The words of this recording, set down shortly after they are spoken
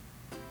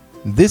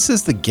This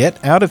is the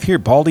Get Out of Here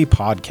Baldy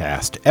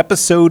podcast,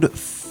 episode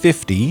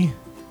 50,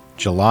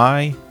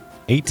 July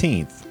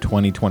 18th,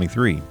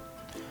 2023.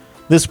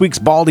 This week's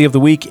Baldy of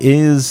the Week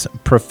is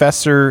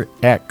Professor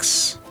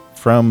X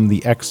from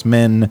the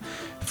X-Men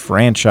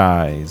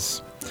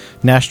franchise.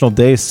 National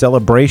Day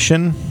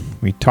celebration.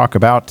 We talk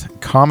about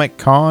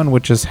Comic-Con,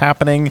 which is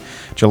happening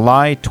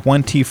July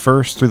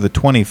 21st through the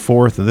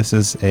 24th. This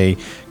is a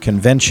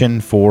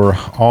convention for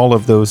all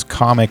of those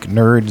comic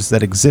nerds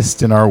that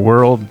exist in our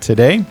world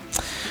today.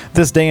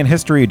 This day in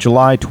history,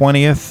 July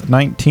 20th,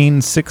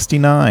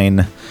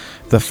 1969.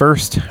 The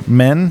first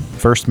man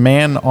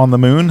on the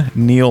moon,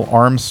 Neil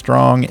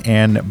Armstrong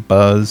and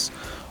Buzz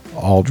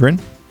Aldrin.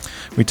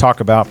 We talk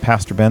about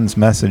Pastor Ben's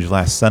message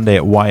last Sunday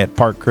at Wyatt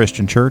Park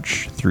Christian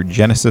Church through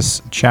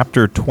Genesis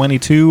chapter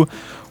 22,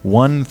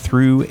 1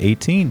 through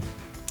 18.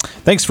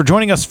 Thanks for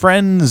joining us,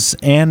 friends.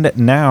 And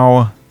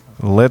now,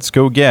 let's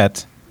go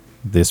get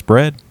this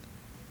bread.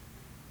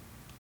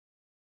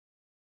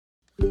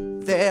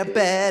 They're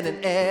Ben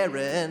and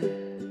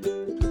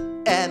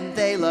Aaron, and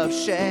they love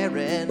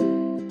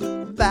sharing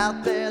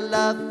about their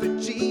love for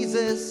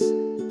Jesus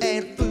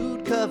and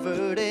food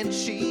covered in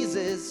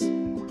cheeses.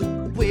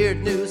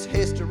 Weird news,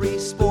 history,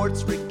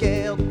 sports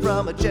regaled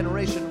from a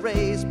generation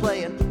raised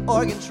playing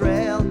Oregon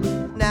Trail.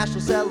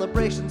 National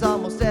celebrations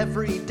almost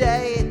every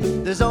day.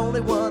 There's only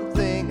one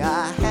thing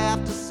I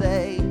have to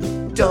say.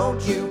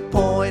 Don't you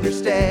point or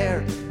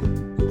stare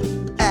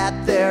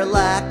at their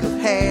lack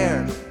of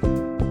hair.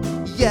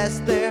 Yes,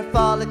 they're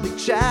follically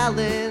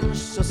challenged,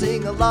 so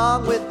sing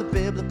along with the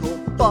biblical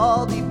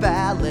Baldy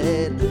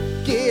ballad.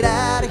 Get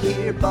out of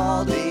here,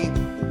 Baldy.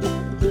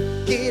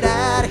 Get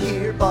out of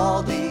here,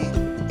 Baldy.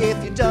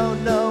 If you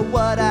don't know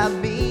what I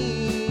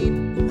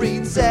mean,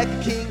 read 2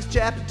 Kings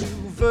chapter 2,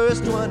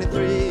 verse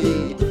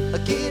 23.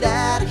 Get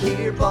out of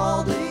here,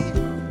 Baldy.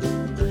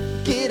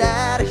 Get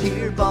out of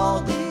here,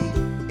 Baldy.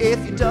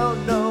 If you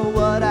don't know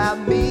what I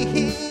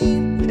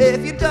mean,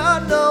 if you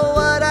don't know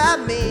what I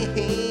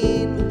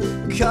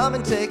mean, come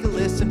and take a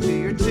listen to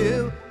your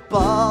two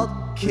bald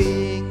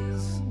kings.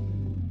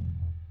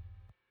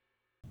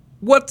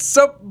 What's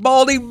up,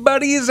 Baldy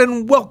buddies,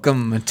 and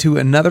welcome to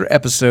another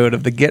episode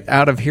of the Get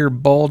Out of Here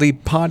Baldy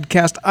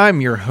podcast. I'm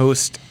your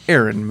host,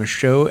 Aaron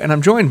Michaud, and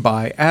I'm joined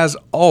by, as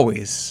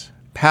always,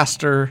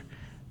 Pastor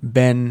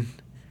Ben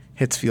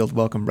Hitzfield.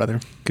 Welcome, brother.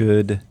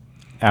 Good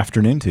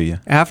afternoon to you.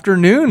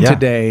 Afternoon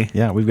today.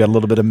 Yeah, we've got a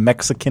little bit of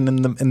Mexican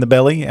in the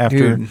belly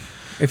after. Dude,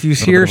 if you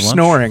hear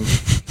snoring,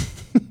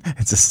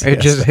 it just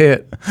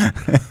hit.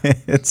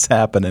 It's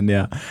happening,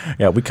 yeah.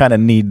 We kind of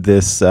need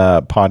this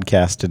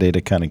podcast today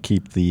to kind of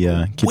keep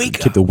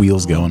the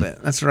wheels going.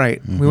 That's right.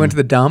 Mm-hmm. We went to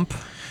the dump.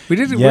 We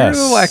did a weird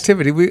little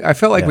activity. I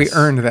felt like we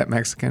earned that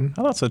Mexican.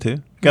 I thought so too.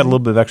 Got a little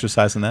bit of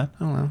exercise in that.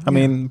 I don't know. I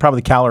mean,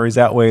 probably calories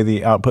outweigh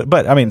the output,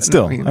 but I mean,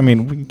 still,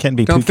 we can't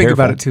be too careful. Don't think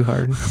about it too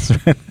hard.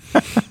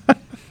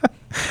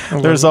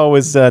 There's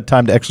always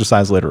time to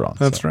exercise later on.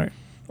 That's right.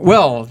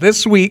 Well,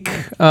 this week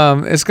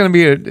it's going to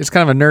be it's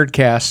kind of a nerd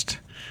cast.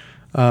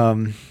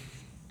 And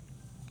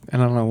I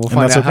don't know. We'll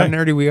find out how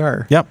nerdy we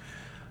are. Yep.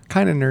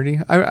 Kind of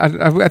nerdy.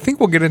 I think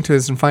we'll get into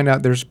this and find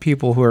out there's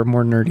people who are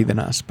more nerdy than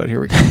us, but here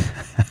we go.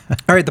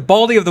 All right. The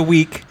Baldy of the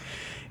Week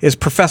is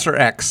Professor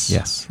X.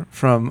 Yes.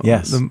 From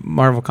the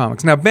Marvel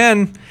Comics. Now,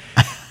 Ben,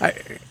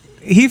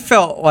 he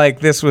felt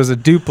like this was a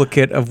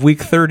duplicate of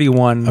Week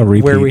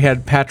 31 where we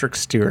had Patrick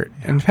Stewart.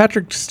 And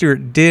Patrick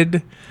Stewart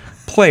did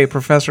play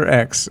Professor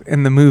X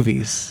in the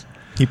movies.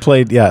 He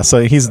played,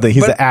 so he's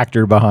the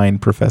actor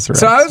behind Professor X.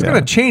 So I was going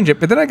to change it,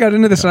 but then I got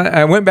into this and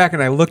I went back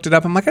and I looked it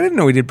up. I'm like, I didn't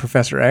know he did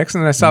Professor X.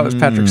 And then I saw it was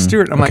Patrick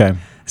Stewart. I'm like,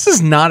 this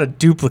is not a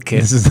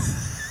duplicate. We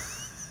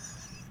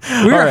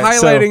were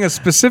highlighting a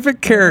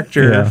specific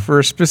character for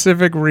a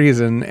specific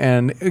reason.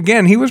 And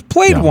again, he was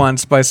played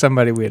once by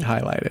somebody we had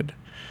highlighted.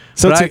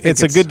 So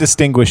it's a good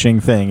distinguishing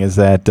thing is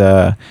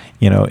that,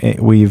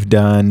 we've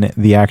done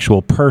the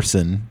actual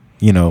person,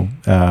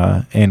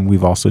 and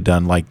we've also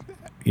done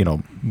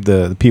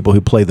the people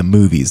who play the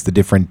movies, the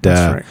different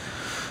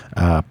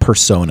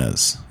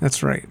personas.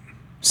 That's right.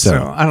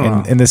 So I don't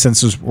know. In this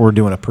instance, we're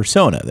doing a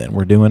persona. Then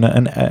we're doing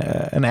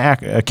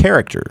a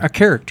character. A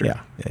character. Yeah.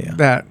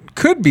 That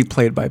could be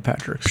played by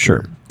Patrick.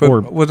 Sure.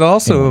 But was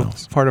also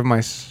part of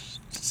my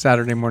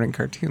Saturday morning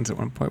cartoons at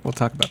one point. We'll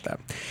talk about that.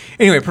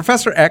 Anyway,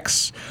 Professor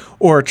X,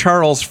 or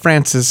Charles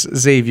Francis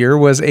Xavier,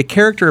 was a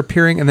character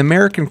appearing in the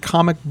American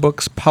comic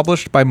books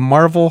published by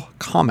Marvel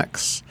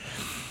Comics.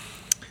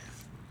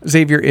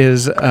 Xavier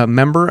is a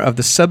member of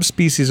the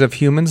subspecies of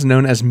humans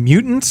known as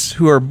mutants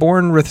who are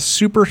born with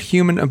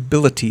superhuman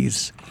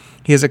abilities.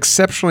 He is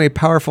exceptionally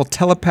powerful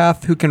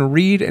telepath who can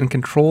read and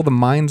control the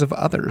minds of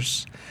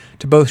others.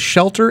 To both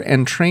shelter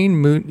and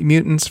train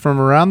mutants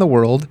from around the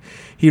world,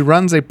 he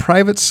runs a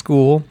private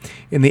school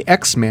in the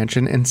X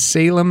Mansion in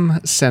Salem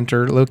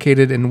Center,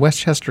 located in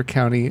Westchester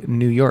County,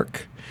 New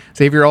York.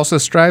 Xavier also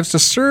strives to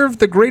serve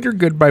the greater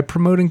good by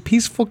promoting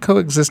peaceful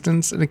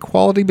coexistence and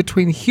equality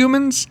between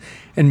humans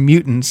and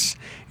mutants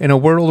in a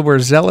world where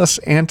zealous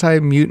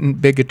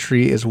anti-mutant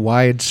bigotry is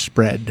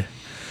widespread.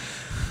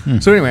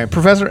 So anyway,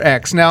 Professor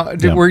X. Now,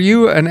 were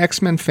you an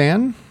X-Men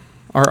fan,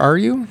 or are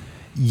you?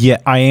 Yeah,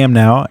 I am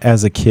now.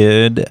 As a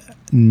kid,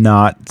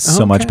 not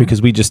so much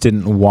because we just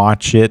didn't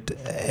watch it,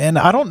 and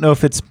I don't know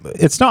if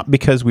it's not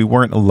because we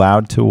weren't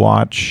allowed to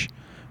watch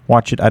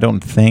it. I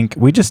don't think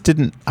we just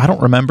didn't. I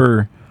don't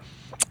remember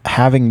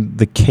having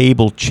the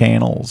cable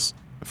channels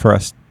for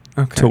us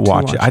to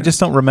watch it. I just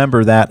don't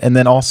remember that. And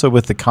then also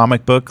with the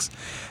comic books,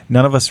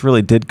 none of us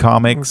really did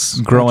comics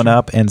growing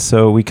up, and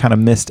so we kind of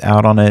missed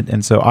out on it.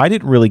 And so I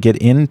didn't really get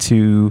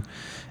into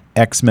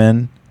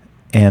X-Men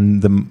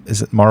and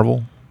is it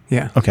Marvel?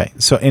 Yeah. Okay.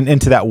 So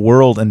into that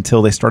world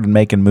until they started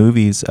making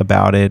movies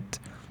about it,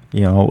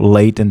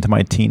 late into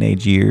my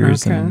teenage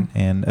years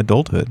and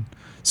adulthood.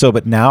 So,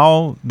 but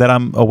now that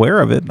I'm aware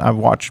of it, I've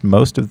watched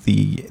most of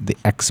the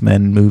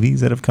X-Men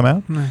movies that have come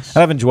out. Nice.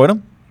 And I've enjoyed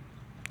them.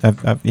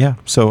 Yeah.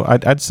 So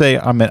I'd say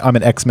I'm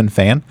an X-Men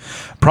fan.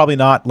 Probably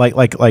not like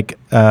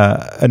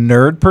a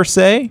nerd per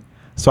se.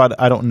 So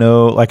I don't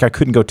know. Like I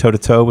couldn't go toe to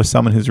toe with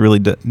someone who's really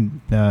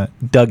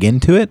dug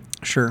into it.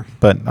 Sure.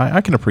 But I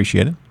can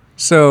appreciate it.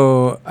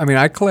 So, I mean,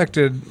 I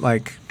collected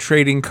like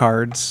trading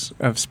cards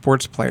of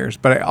sports players,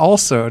 but I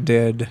also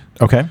did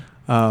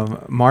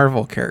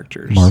Marvel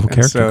characters.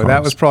 So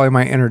that was probably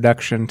my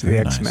introduction to the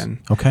X-Men.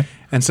 Okay.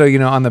 And so,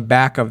 on the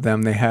back of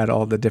them, they had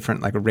all the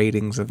different like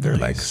ratings of their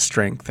like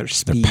strength, their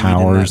speed, their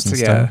powers and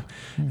stuff.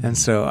 And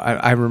so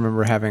I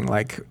remember having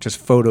like just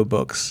photo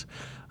books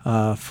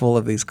full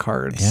of these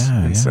cards.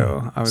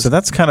 So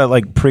that's kind of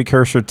like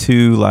precursor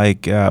to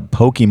like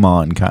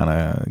Pokemon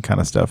kind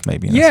of stuff,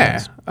 maybe. In a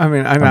sense. I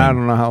mean, I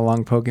don't know how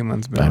long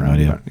Pokemon's been around.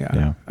 No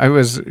idea. But I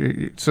was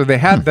so they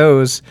had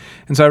those,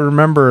 and so I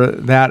remember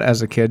that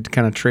as a kid,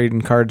 kind of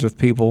trading cards with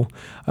people.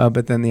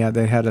 But then they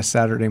had a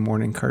Saturday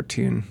morning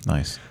cartoon.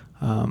 Nice.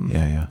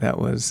 That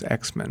was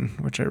X-Men,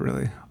 which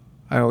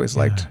I always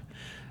liked.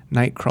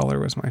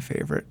 Nightcrawler was my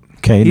favorght.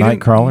 Okay,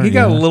 Nightcrawler. He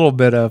got a little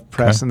bit of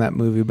press in that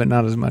movie, but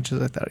not as much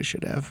as I thought he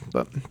should have.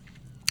 But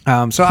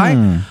I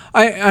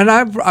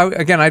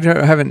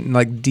haven't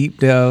like deep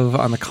dove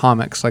on the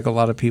comics like a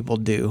lot of people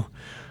do,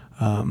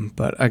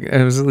 but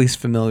I was at least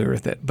familiar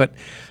with it. But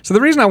so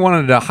the reason I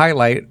wanted to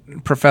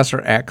highlight Professor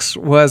X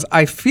was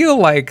I feel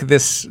like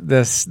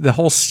the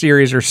whole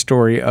series or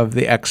story of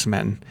the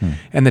X-Men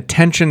and the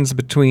tensions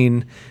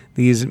between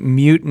these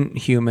mutant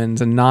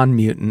humans and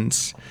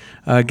non-mutants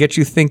get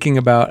you thinking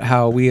about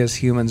how we as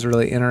humans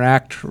really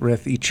interact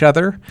with each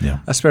other,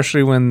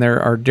 especially when there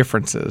are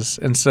differences.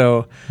 And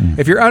so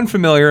if you're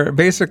unfamiliar,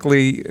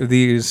 basically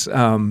these,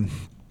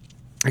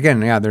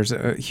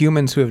 there's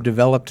humans who have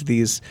developed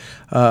these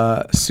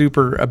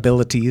super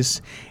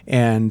abilities,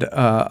 and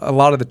a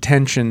lot of the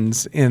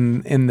tensions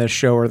in the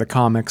show or the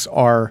comics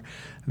are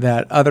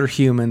that other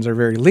humans are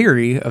very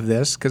leery of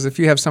this, because if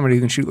you have somebody who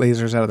can shoot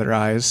lasers out of their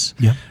eyes,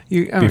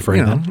 you could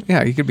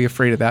be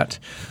afraid of that.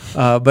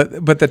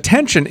 But the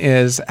tension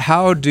is,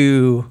 how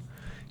do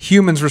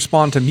humans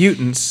respond to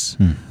mutants?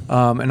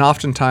 And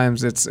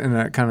oftentimes it's in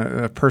a kind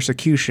of a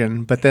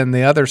persecution. But then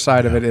the other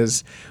side of it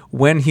is,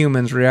 when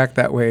humans react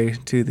that way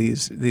to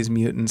these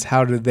mutants,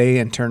 how do they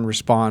in turn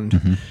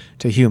respond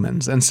to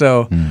humans? And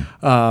so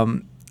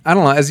I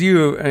don't know, as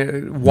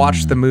you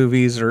watch the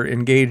movies or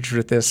engage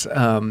with this,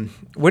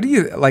 what do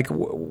you like?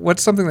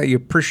 What's something that you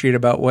appreciate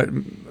about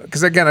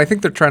because again, I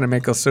think they're trying to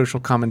make a social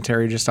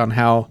commentary just on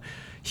how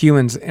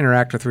humans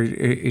interact with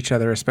each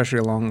other, especially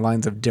along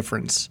lines of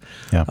difference.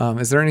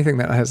 Is there anything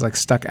that has like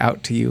stuck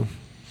out to you?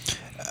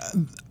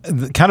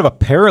 Kind of a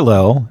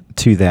parallel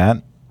to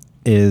that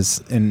is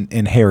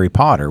in Harry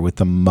Potter with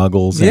the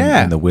Muggles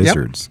and the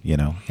wizards,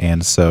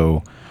 and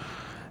so.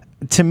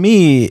 To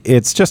me,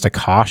 it's just a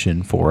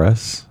caution for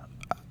us.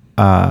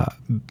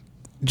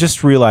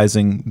 Just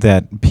realizing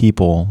that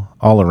people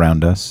all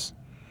around us,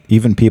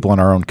 even people in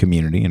our own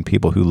community and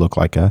people who look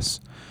like us,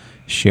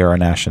 share our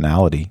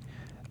nationality,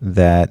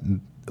 that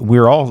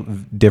we're all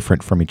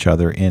different from each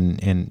other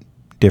in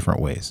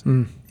different ways.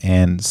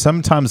 And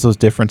sometimes those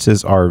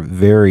differences are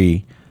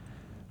very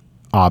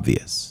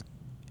obvious.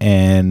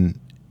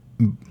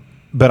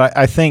 But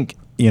I think,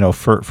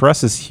 for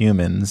us as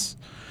humans,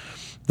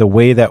 the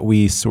way that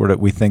we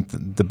think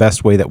the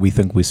best way that we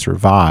think we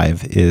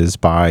survive is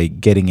by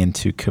getting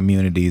into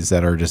communities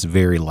that are just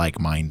very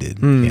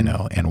like-minded,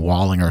 and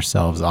walling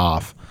ourselves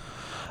off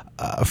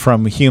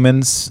from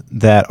humans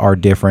that are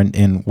different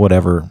in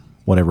whatever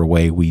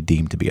way we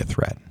deem to be a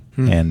threat.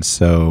 And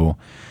so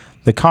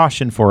the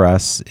caution for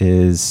us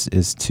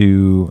is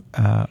to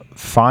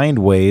find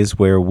ways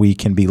where we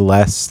can be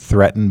less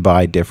threatened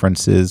by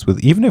differences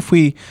even if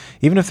they're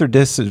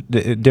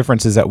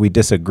differences that we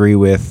disagree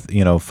with,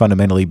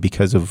 fundamentally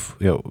because of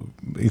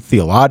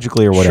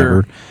theologically or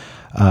whatever.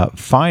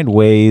 Find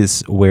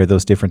ways where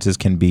those differences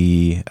can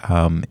be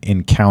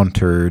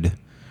encountered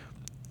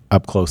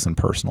up close and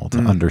personal to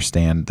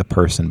understand the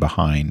person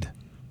behind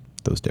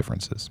those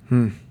differences.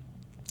 And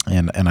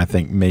I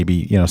think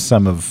maybe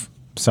some of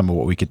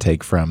what we could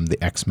take from the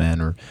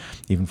X-Men or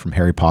even from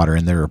Harry Potter,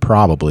 and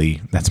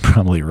that's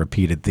probably a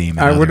repeated theme.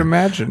 I would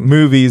imagine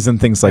movies and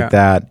things like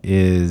that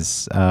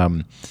is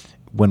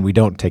when we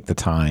don't take the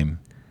time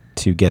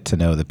to get to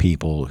know the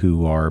people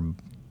who are,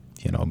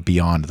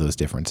 beyond those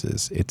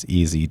differences. It's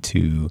easy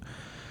to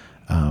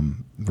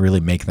really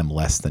make them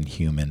less than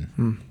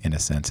human in a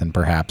sense. And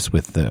perhaps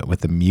with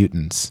the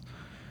mutants,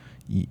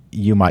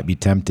 you might be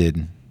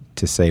tempted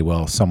to say,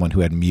 well, someone who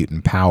had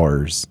mutant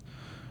powers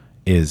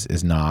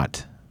is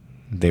not,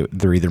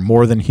 they're either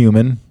more than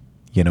human,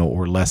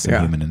 or less than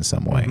human in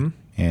some way.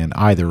 And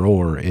either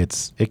or,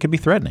 it could be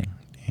threatening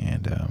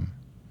and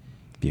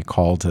be a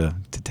call to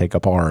take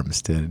up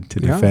arms to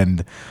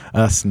defend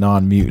us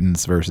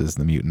non-mutants versus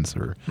the mutants,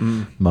 or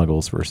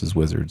muggles versus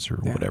wizards, or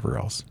whatever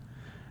else.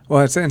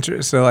 Well, it's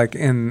interesting. So, like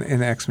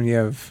in X-Men, you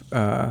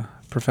have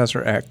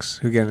Professor X,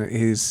 who again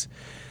he's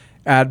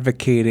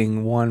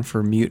advocating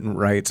for mutant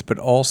rights, but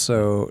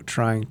also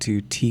trying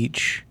to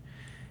teach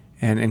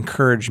and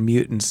encourage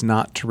mutants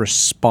not to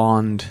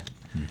respond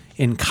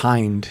in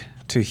kind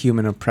to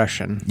human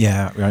oppression.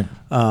 Yeah, right.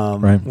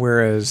 Right.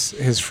 Whereas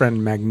his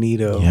friend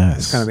Magneto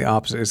is kind of the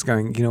opposite. It's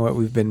going, you know what,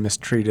 we've been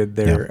mistreated.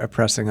 They're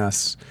oppressing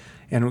us,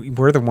 and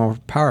we're the more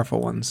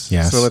powerful ones.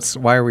 Yes. So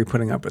why are we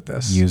putting up with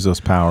this? Use those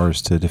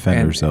powers to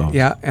defend ourselves.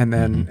 Yeah, and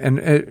then and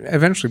it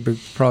eventually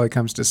probably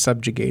comes to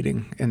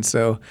subjugating. And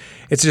so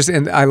it's just,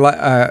 and I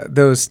like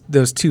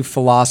those two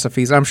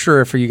philosophies. I'm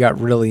sure if you got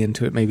really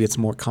into it, maybe it's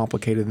more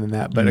complicated than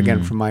that. But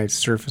again, from my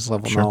surface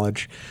level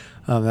knowledge,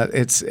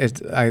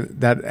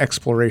 that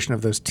exploration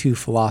of those two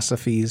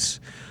philosophies,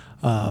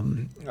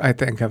 I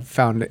think I've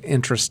found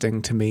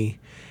interesting to me,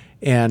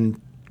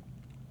 and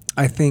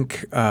I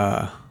think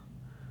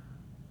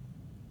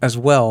as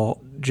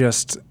well,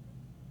 just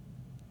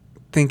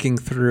thinking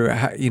through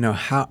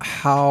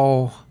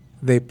how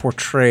they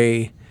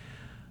portray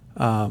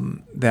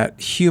that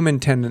human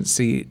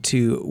tendency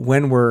to,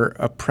 when we're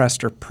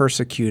oppressed or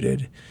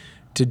persecuted,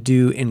 to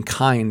do in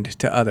kind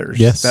to others,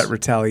 that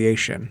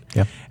retaliation.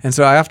 Yeah. And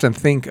so I often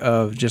think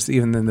of, just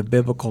even in the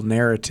biblical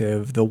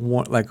narrative, the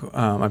one,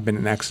 I've been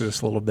in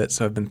Exodus a little bit,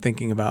 so I've been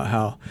thinking about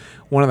how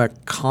one of the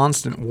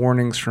constant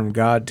warnings from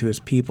God to his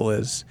people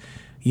is,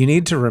 you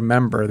need to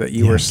remember that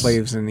you were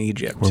slaves in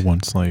Egypt. We're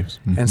once slaves.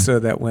 And so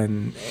that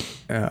when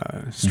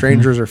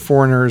strangers or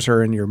foreigners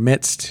are in your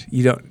midst,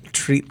 you don't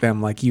treat them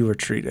like you were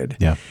treated.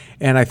 Yeah.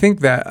 And I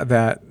think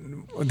that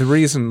the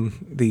reason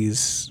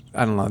these,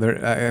 I don't know,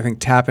 I think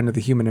tap into the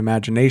human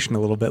imagination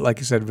a little bit, like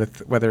you said,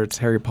 with whether it's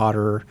Harry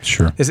Potter or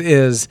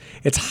is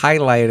it's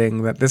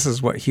highlighting that this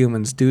is what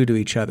humans do to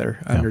each other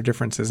under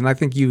differences. And I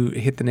think you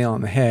hit the nail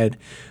on the head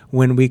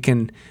when we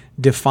can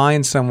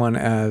define someone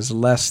as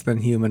less than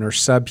human or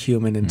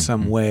subhuman in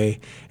some way.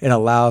 It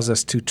allows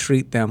us to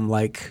treat them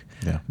like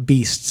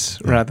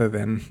beasts rather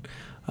than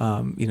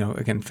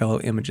again, fellow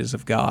images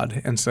of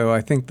God. And so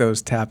I think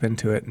those tap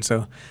into it. And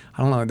so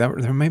I don't know,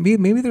 there might be,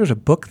 maybe there's a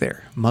book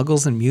there,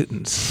 Muggles and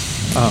Mutants.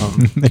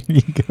 There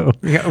you go.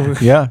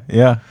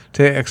 Yeah.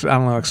 To I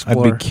don't know,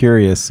 explore. I'd be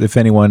curious if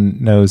anyone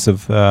knows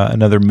of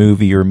another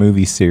movie or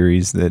movie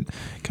series that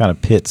kind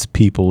of pits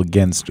people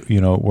against,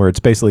 where it's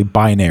basically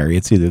binary.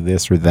 It's either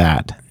this or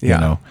that.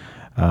 Let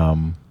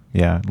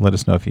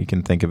us know if you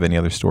can think of any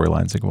other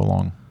storylines that go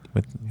along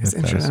with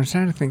interesting. I'm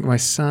trying to think. My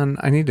son,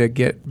 I need to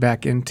get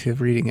back into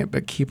reading it,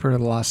 but Keeper of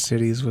the Lost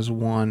Cities was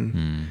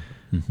one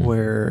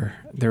where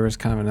there was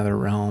kind of another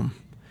realm.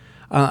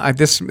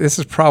 This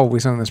is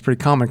probably something that's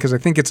pretty common, because I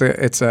think it's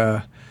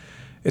a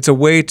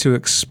way to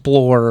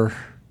explore.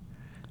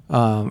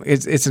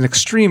 It's an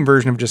extreme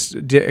version of just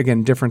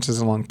again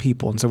differences among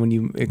people, and so when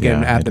you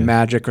add the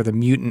magic or the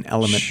mutant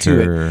element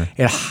to it,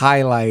 it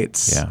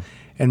highlights.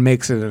 And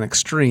makes it an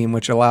extreme,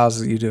 which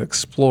allows you to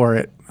explore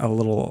it a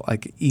little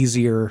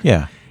easier.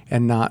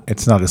 And not...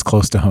 It's not as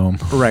close to home.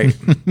 Right.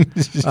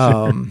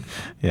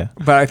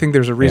 But I think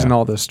there's a reason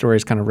all those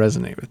stories kind of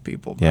resonate with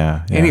people.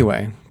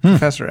 Anyway,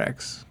 Professor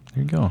X.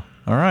 There you go.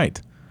 All right.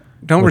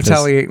 Don't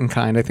retaliate in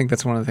kind. I think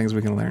that's one of the things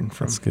we can learn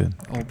from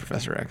old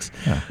Professor X.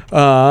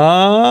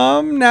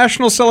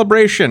 National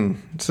celebration.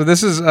 So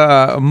this is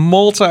a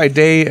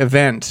multi-day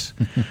event.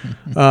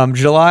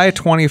 July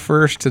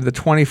 21st to the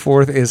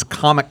 24th is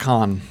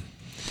Comic-Con.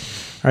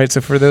 All right,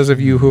 so for those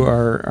of you who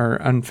are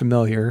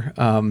unfamiliar,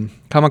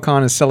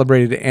 Comic-Con is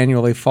celebrated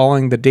annually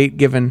following the date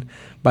given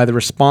by the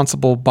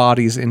responsible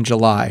bodies in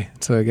July.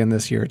 So again,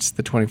 this year it's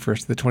the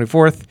 21st to the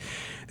 24th.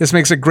 This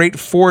makes a great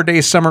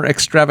 4-day summer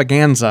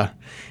extravaganza.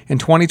 In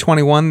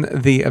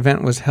 2021, the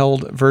event was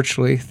held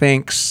virtually,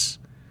 thanks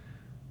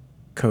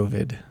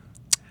COVID.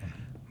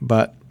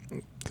 But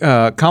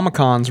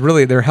Comic-Cons,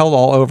 really, they're held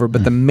all over,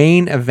 but the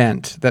main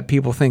event that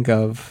people think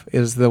of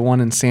is the one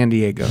in San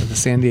Diego, the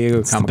San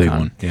Diego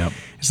Comic-Con.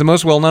 It's the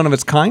most well-known of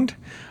its kind.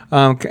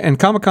 And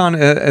Comic-Con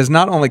is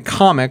not only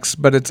comics,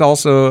 but it's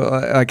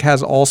also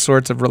has all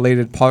sorts of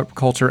related pop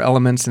culture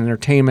elements and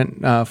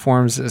entertainment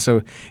forms.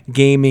 So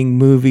gaming,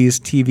 movies,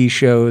 TV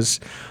shows,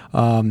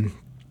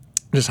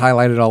 just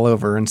highlighted all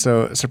over. And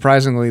so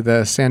surprisingly,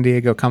 the San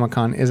Diego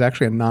Comic-Con is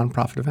actually a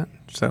nonprofit event.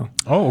 So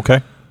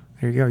okay.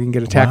 There you go. You can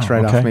get a tax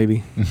write-off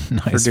maybe.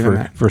 Nice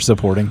for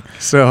supporting.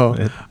 So,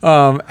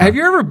 have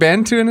you ever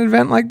been to an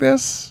event like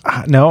this?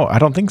 No, I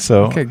don't think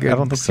so. Okay, good. I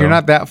don't think so. You're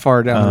not that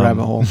far down the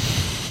rabbit hole.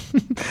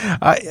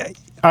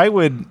 I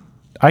would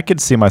I could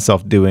see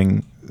myself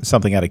doing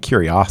something out of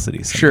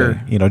curiosity someday.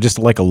 Sure. Just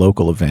like a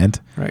local event.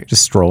 Right.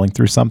 Just strolling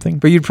through something.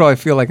 But you'd probably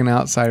feel like an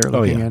outsider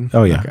looking in.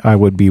 Oh yeah, Okay. I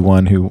would be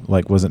one who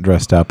like wasn't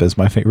dressed up as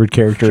my favorite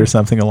character or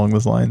something along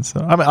those lines. So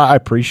I mean, I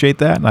appreciate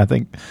that, and I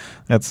think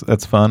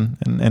that's fun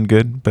and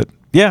good. But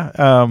yeah,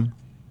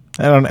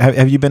 I don't.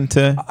 Have you been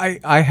to?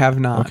 I have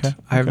not. Okay,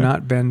 I have okay.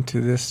 not been to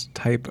this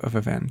type of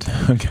event.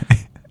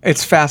 Okay,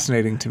 It's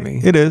fascinating to me.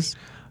 it is.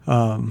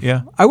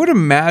 Yeah, I would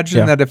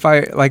imagine Yeah.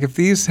 that if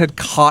these had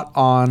caught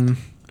on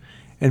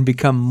and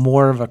become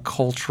more of a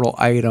cultural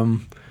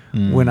item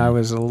when I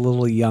was a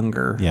little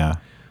younger, yeah.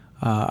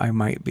 I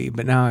might be.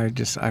 But now I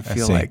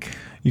feel see. like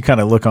You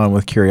kind of look on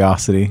with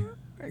curiosity.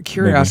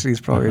 curiosity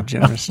is probably a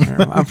generous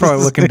term. I'm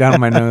probably looking down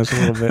my nose a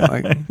little bit,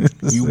 like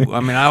I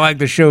mean, I like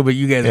the show, but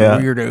you guys Yeah.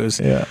 are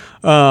weirdos. Yeah.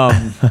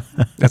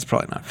 That's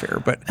probably not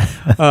fair, but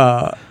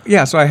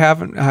yeah. So I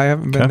haven't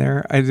been Okay.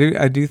 there.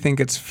 I do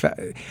think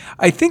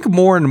I think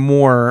more and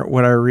more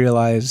what I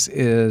realize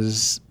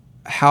is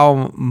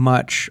how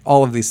much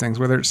all of these things,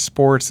 whether it's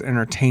sports,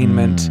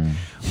 entertainment,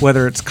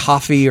 whether it's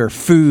coffee or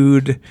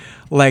food,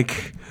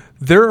 like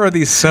there are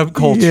these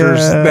subcultures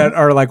Yeah. that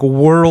are like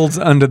worlds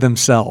unto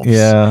themselves.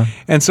 Yeah.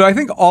 And so I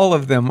think all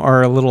of them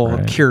are a little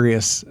Right.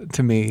 curious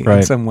to me in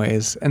Right. some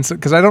ways. And so,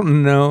 because I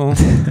don't know,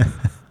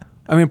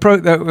 I mean,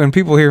 when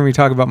people hear me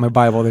talk about my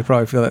Bible, they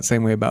probably feel that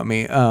same way about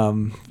me.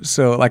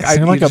 So like, Is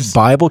there like a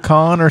Bible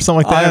con or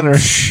something like that?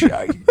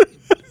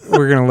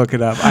 We're going to look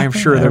it up. I am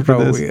sure there After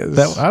probably this.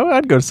 is.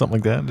 I'd go to something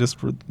like that just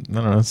for, I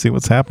don't know, see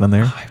what's happening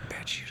there. I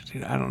bet you,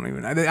 dude. I don't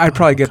even, I'd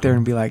probably get there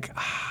and be like,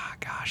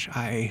 gosh,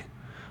 I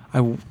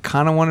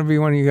kind of want to be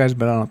one of you guys,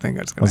 but I don't think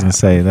it's I going was to going happen. to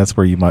say, that's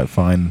where you might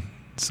find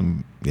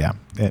some,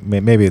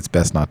 maybe it's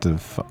best not to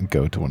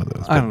go to one of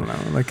those. I don't know.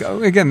 Like,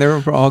 again,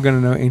 they're all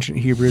going to know ancient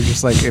Hebrew,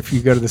 just like if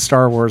you go to the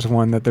Star Wars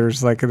one, that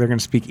there's like, they're going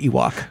to speak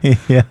Ewok.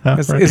 Yeah.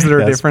 Is there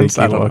a difference?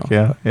 speak I don't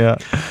Ewok,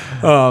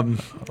 Yeah.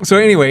 So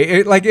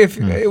anyway,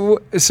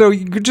 so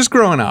just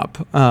growing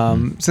up,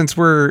 since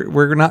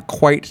we're not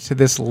quite to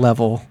this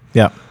level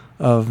Yeah.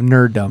 of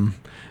nerddom,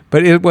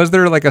 but was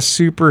there like a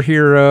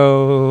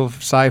superhero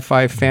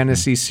sci-fi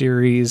fantasy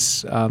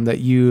series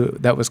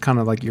that was kind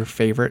of like your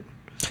favorite?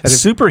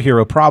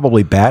 Superhero,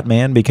 probably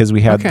Batman, because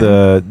we had Okay.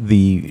 the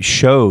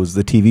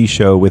TV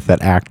show with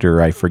that actor,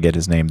 I forget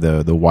his name,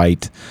 the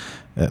white.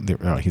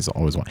 He's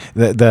always one.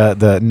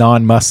 The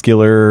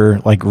non-muscular,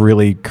 like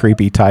really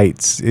creepy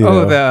tights.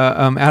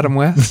 The Adam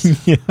West.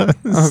 Yeah.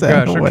 Oh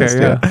Sam gosh, West,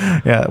 okay,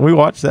 yeah. We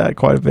watched that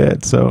quite a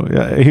bit. So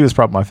yeah, he was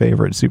probably my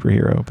favorite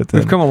superhero. But then,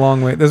 We've come a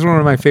long way. This is one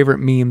of my favorite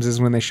memes is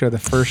when they show the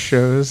first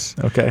shows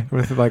okay,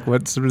 with like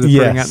what's they're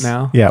putting out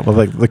now. Yeah, well,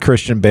 like the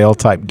Christian Bale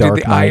type Dark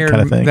Dude, Knight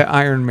kind of thing. The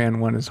Iron Man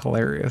one is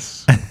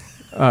hilarious.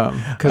 Because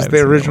haven't the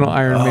seen original that one.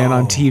 Iron Man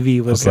on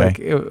TV was okay. like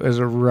it was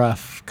a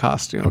rough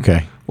costume.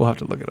 Okay. We'll have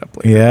to look it up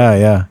later.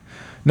 Yeah.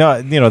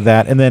 No,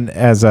 that, and then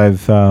as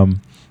I've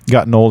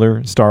gotten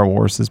older, Star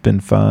Wars has been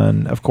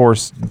fun. Of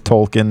course,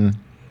 Tolkien.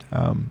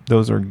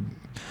 Those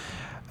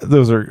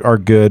are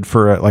good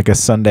for like a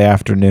Sunday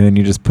afternoon.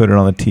 You just put it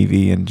on the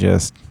TV and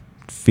just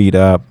feed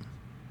up,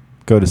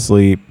 go to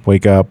sleep,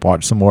 wake up,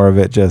 watch some more of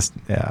it.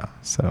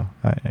 So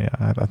I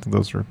think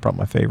those are probably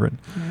my favorite.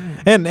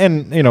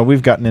 And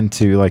we've gotten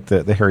into like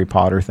the Harry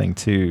Potter thing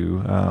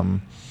too.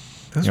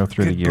 Those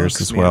Through the good years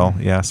books, as man. well.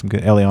 Yeah, some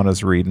good.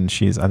 Eliana's reading.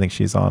 I think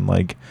she's on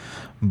like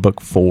book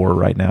 4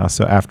 right now.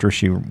 So after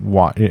she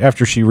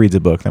reads a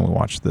book, then we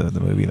watch the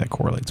movie that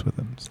correlates with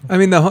it. So. I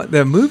mean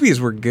the movies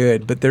were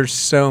good, but there's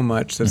so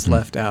much that's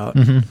left out.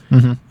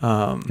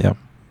 Yeah.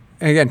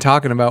 Again,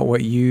 talking about what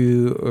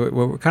we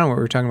were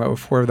talking about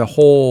before, the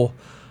whole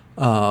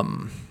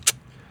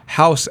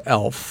house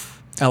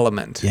elf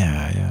element.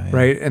 Yeah.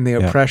 Right, and the Yeah.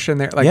 oppression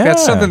there, like Yeah.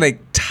 that's something they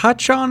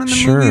touch on in the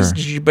Sure.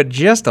 movies, but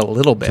just a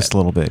little bit. Just a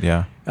little bit,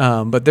 yeah.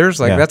 But there's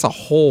like Yeah. that's a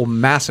whole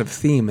massive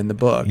theme in the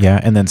book.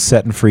 Yeah, and then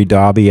setting free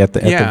Dobby at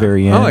the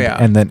very end. Oh, yeah.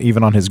 And then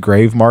even on his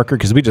grave marker,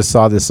 because we just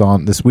saw this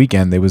on this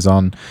weekend. It was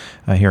on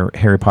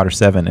Harry Potter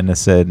 7, and it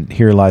said,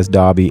 "Here lies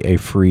Dobby, a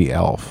free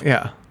elf."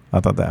 Yeah. I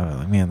thought that,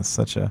 like, man, that's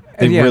such a.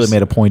 They And yes. really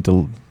made a point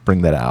to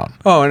bring that out.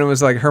 Oh, and it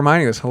was like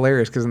Hermione was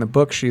hilarious because in the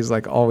book she's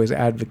like always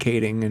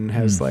advocating and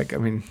has like, I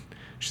mean,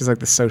 she's like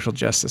the social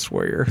justice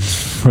warrior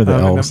For the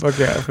elves. In the book,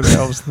 yeah, for the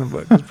elves in the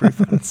book. It's pretty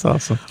fun. That's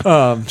awesome.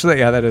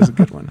 That is a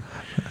good one.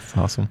 That's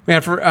awesome.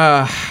 Man, for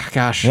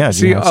gosh, Yeah, do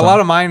see, you a have some? lot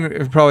of mine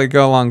would probably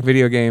go along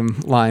video game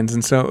lines,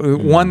 and so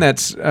one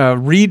that's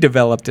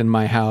redeveloped in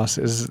my house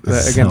is the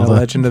Zelda.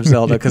 Legend of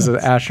Zelda because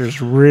Asher's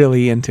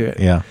really into it.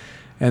 Yeah.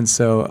 And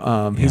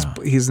so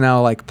he's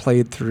now like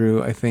played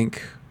through, I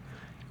think,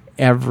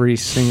 every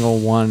single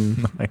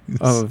one Nice.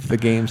 of the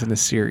games in the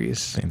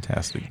series,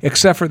 Fantastic.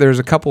 except for there's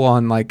a couple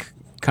on like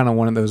kind of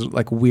one of those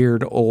like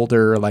weird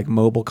older like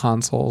mobile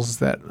consoles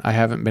that I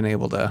haven't been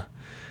able to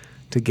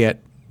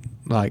get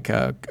like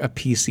a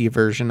PC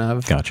version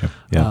of. Gotcha.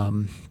 Yeah.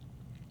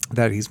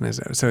 That he's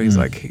missing. So he's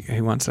like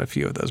he wants a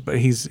few of those, but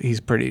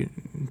he's pretty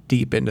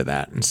deep into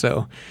that. And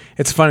so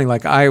it's funny,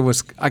 like I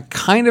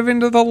kind of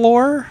into the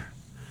lore,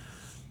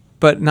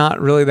 but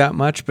not really that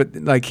much. But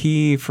like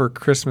he, for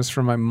Christmas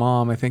from my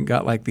mom, I think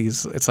got like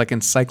these, it's like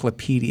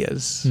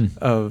encyclopedias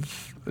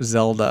of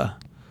Zelda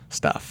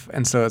stuff.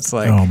 And so it's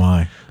like, oh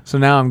my. So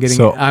now I'm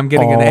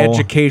getting an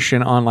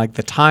education on like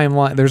the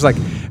timeline. There's like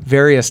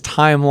various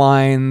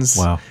timelines.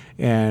 Wow.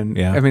 And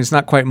I mean, it's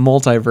not quite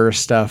multiverse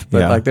stuff,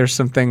 but like there's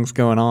some things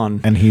going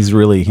on. And he's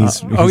really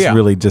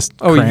really just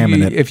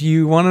cramming it. If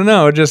you want to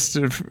know,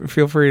 just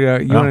feel free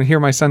to. You want to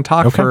hear my son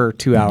talk for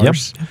 2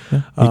 hours?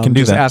 Yep. You can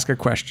do just that. ask a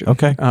question.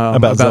 Okay.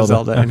 About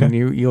Zelda, and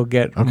you'll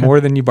get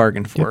more than you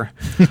bargained for.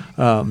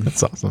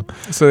 That's awesome.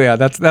 So yeah,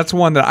 that's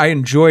one that I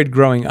enjoyed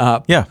growing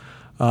up. Yeah.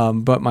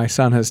 But my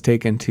son has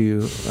taken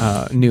to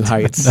new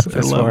heights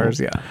as far as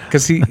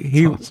because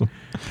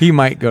he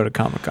might go to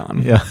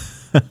Comic-Con. Yeah.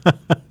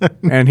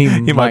 And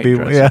he might be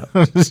sure.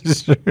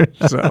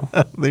 So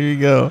there you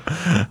go.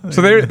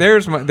 So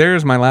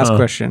there's my last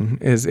question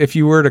is, if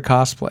you were to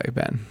cosplay,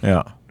 Ben,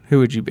 who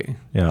would you be?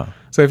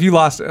 So if you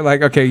lost,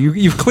 like, okay,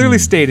 you've clearly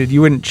stated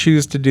you wouldn't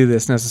choose to do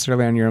this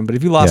necessarily on your own, but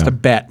if you lost a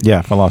bet,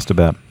 if I lost a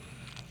bet,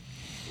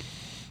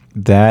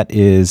 that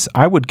is,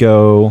 I would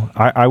go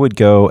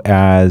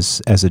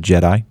as a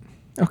Jedi.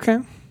 Okay.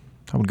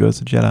 I would go as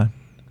a Jedi.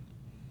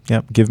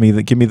 Yep. Give me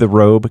the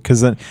robe,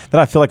 because then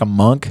I feel like a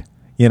monk.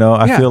 You know,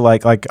 I feel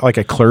like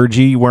a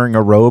clergy wearing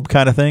a robe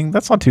kind of thing.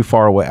 That's not too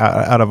far away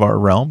out of our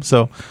realm.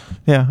 So,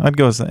 yeah, I'd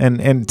go.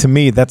 And to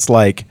me, that's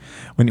like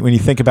when you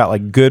think about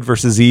like good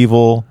versus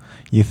evil,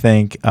 you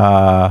think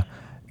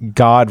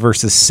God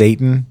versus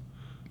Satan.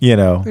 You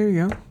know, there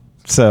you go.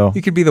 So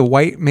you could be the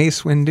white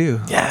Mace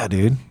Windu. Yeah,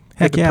 dude.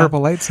 Heck yeah. The purple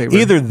lightsaber.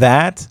 Either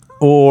that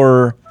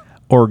or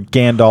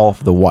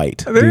Gandalf the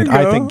White. There dude, you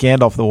go. I think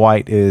Gandalf the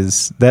White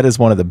is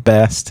one of the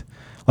best.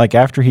 Like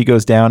after he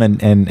goes down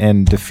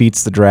and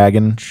defeats the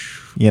dragon,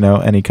 you know,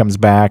 and he comes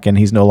back and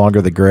he's no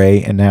longer the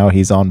gray, and now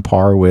he's on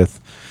par with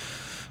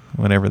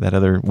whatever that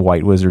other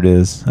white wizard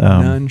is.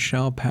 None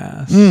shall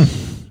pass. Man.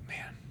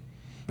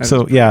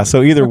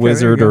 So either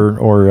wizard or.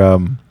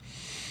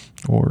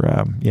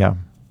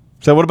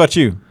 So what about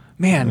you?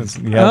 Man,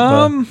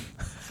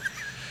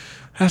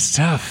 that's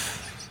tough.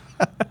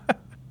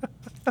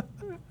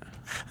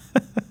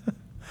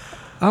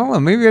 I don't know.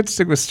 Maybe I'd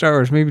stick with Star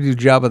Wars. Maybe do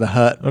Jabba the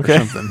Hutt or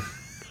something.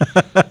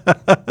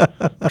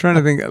 I'm trying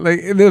to think.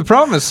 Like, the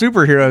problem with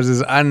superheroes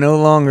is I no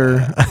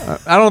longer.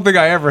 I don't think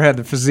I ever had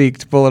the physique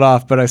to pull it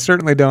off, but I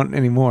certainly don't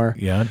anymore.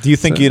 Yeah. Do you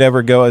think you'd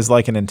ever go as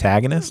like an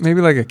antagonist?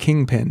 Maybe like a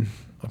Kingpin.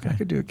 Okay. I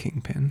could do a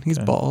Kingpin. He's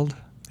bald.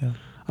 Yeah.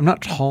 I'm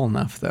not tall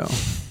enough though.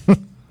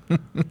 I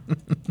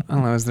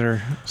don't know. Is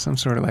there some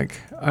sort of like,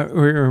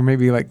 or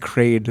maybe like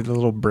Kraid, the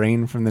little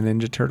brain from the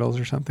Ninja Turtles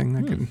or something?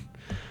 That could.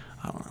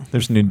 I don't know.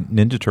 There's a new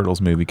Ninja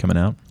Turtles movie coming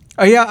out.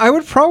 Yeah, I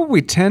would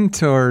probably tend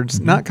towards,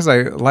 not because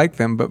I like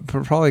them, but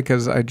probably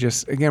because I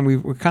just, again, we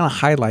kind of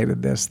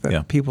highlighted this,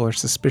 that people are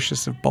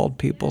suspicious of bald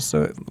people,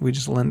 so we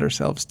just lend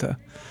ourselves to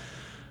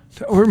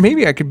or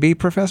maybe I could be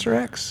Professor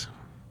X.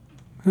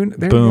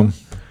 Boom.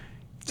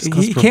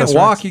 He can't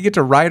walk. X. You get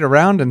to ride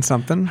around in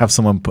something. Have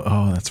someone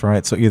that's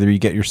right. So either you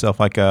get yourself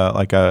like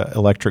a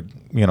electric,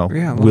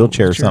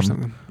 wheelchair or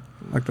something.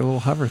 Like the little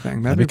hover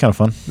thing. That'd be kind of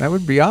fun. That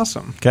would be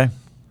awesome. Okay.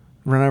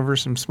 Run over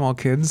some small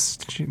kids,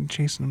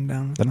 chasing them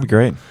down. That'd be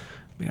great.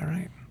 Be all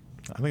right.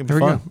 I think it'd be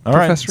fun. All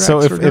right.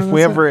 So if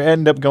we ever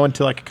end up going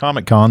to like a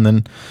Comic-Con,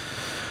 then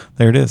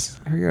there it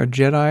is. Here you go,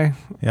 Jedi.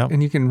 Yep.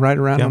 And you can ride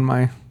around on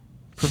my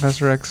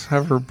Professor X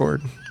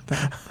hoverboard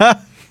thing.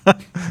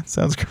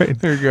 Sounds great.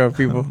 There you go,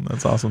 people.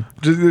 That's awesome.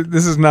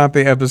 This is not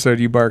the episode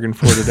you bargained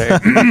for today.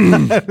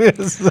 It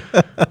is.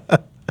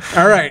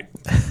 All right.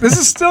 This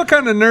is still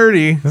kind of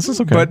nerdy. This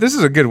is okay. But this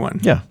is a good one.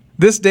 Yeah.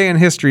 This day in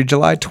history,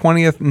 July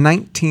 20th,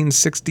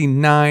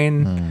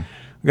 1969,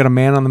 we got a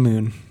man on the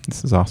moon.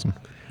 This is awesome.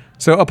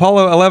 So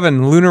Apollo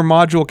 11 lunar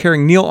module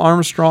carrying Neil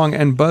Armstrong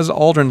and Buzz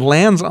Aldrin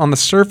lands on the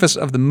surface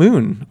of the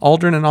moon.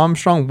 Aldrin and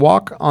Armstrong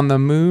walk on the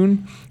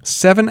moon.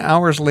 7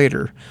 hours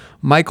later,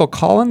 Michael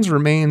Collins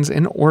remains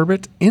in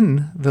orbit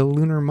in the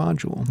lunar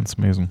module. That's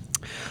amazing.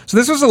 So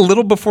this was a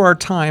little before our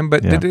time,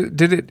 but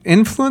did it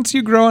influence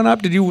you growing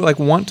up? Did you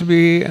want to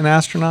be an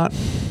astronaut?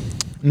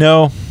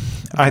 No.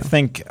 I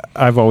think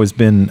I've always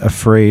been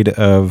afraid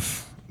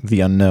of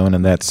the unknown,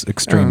 and that's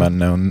extreme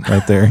unknown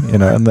right there.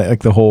 And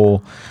the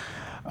whole,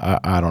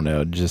 I don't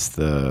know, just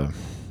the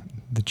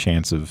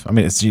chance of. I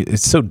mean,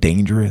 it's so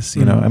dangerous.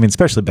 I mean,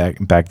 especially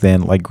back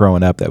then, like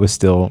growing up, that was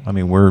still. I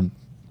mean, we're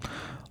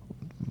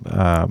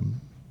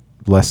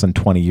less than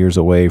 20 years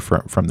away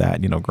from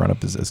that. Growing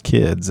up as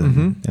kids,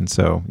 and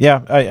so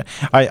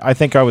I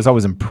think I was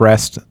always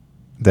impressed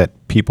that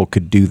people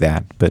could do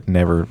that, but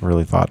never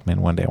really thought,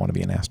 man, one day I want to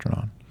be an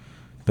astronaut.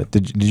 But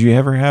did you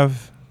ever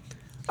have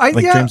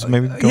dreams of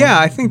maybe going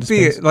I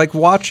think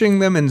watching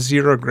them in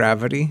zero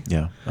gravity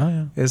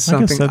is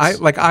something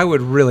I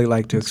would really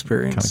like to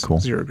experience. Kind of cool.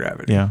 Zero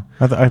gravity. Yeah.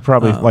 I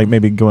probably like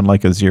maybe going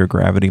like a zero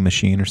gravity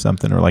machine or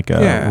something, or like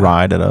a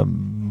ride at a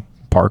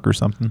park or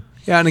something.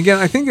 Yeah, and again,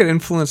 I think it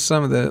influenced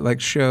some of the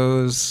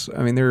shows.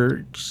 I mean, there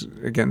were,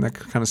 again, that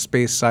kind of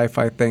space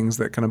sci-fi things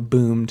that kind of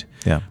boomed.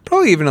 Yeah.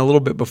 Probably even a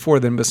little bit before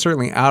then, but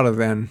certainly out of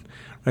then.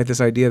 right?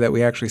 This idea that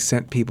we actually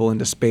sent people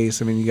into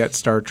space. I mean, you got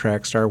Star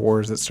Trek, Star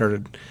Wars that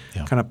started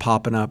kind of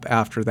popping up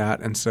after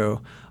that. And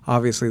so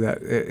obviously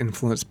that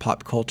influenced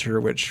pop culture,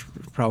 which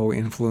probably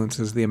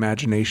influences the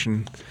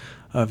imagination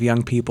of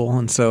young people.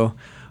 And so,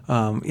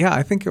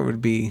 I think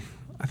it'd be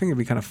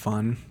kind of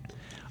fun.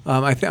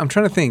 I'm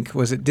trying to think,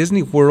 was it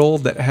Disney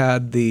World that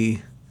had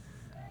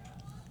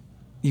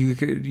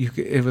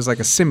it was like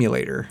a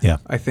simulator,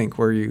 I think,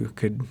 where you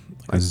could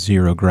a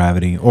zero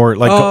gravity or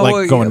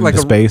going into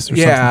space or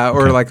something. Yeah,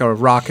 or like a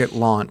rocket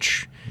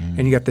launch,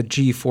 and you got the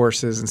G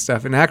forces and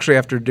stuff. And actually,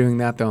 after doing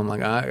that, though, I'm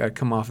like, I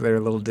come off there a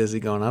little dizzy,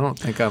 going, I don't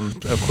think I'm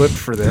equipped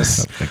for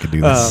this. I could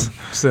do this.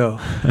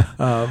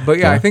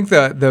 But I think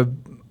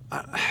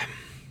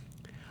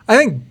I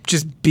think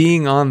just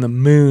being on the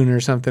moon or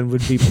something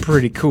would be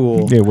pretty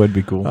cool. It would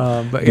be cool.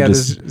 But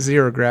there's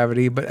zero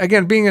gravity. But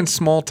again, being in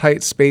small,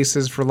 tight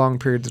spaces for long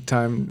periods of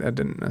time, that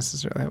didn't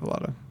necessarily have a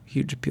lot of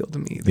huge appeal to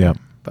me either. Yeah.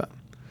 But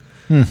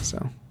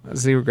so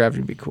zero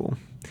gravity would be cool.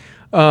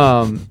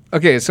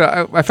 Okay,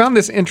 so I found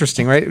this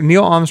interesting, right?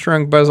 Neil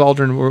Armstrong, Buzz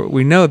Aldrin,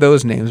 we know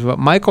those names, but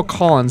Michael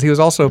Collins, he was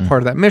also a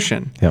part of that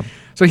mission. Yep.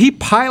 So he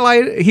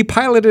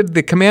piloted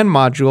the command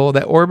module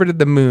that orbited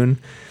the moon.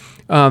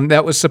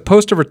 That was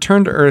supposed to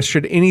return to Earth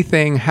should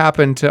anything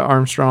happen to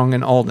Armstrong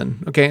and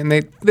Aldrin. Okay, and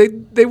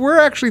they were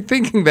actually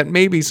thinking that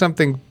maybe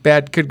something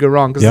bad could go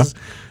wrong because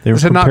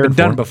this had not been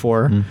done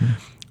before.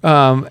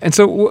 Mm-hmm. And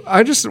so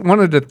I just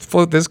wanted to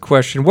float this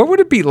question: what would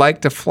it be like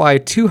to fly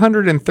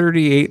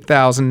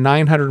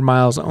 238,900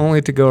 miles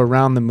only to go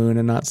around the moon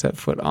and not set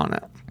foot on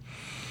it?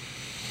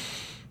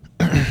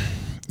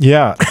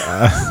 Yeah,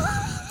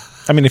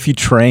 I mean, if he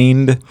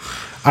trained,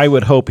 I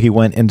would hope he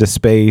went into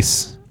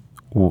space.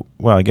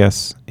 Well, I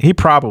guess he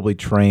probably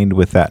trained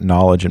with that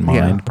knowledge in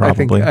mind.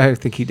 Probably, I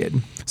think he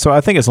did. So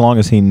I think as long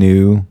as he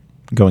knew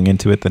going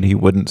into it that he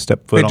wouldn't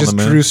step foot on the moon.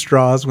 They just drew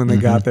straws when they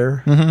got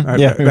there.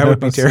 Mm-hmm. That would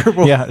be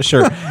terrible. Yeah,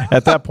 sure.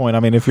 At that point,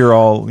 I mean, if you're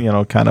all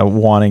kind of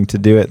wanting to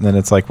do it, and then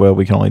it's like, well,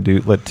 we can only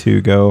let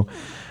two go.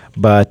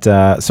 But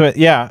I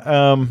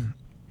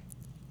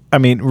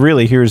mean,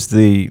 really, here's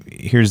the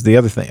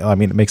other thing. I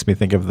mean, it makes me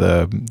think of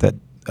that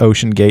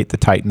Ocean Gate, the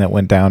Titan that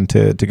went down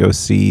to go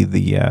see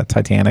the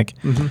Titanic.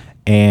 Mm-hmm.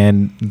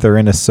 And they're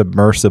in a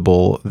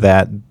submersible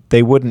that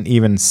they wouldn't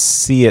even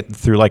see it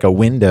through like a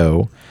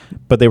window,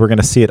 but they were going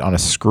to see it on a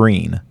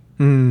screen.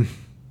 Mm.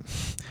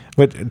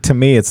 But to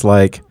me, it's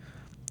like,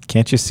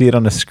 can't you see it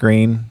on a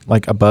screen,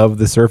 like above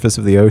the surface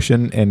of the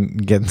ocean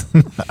and get,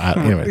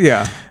 anyway.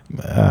 Yeah.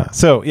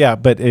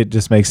 But it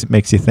just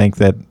makes you think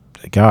that,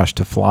 gosh,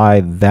 to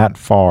fly that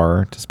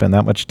far, to spend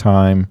that much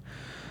time,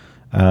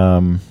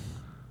 I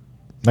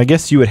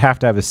guess you would have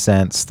to have a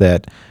sense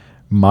that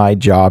my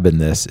job in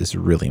this is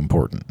really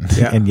important.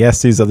 Yeah. And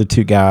yes, these other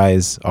two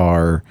guys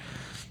are,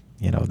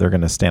 they're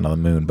going to stand on the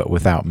moon, but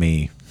without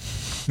me,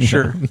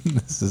 sure,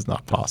 this is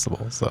not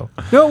possible. So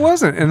no, it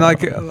wasn't. And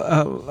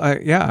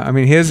I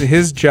mean,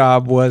 his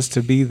job was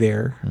to be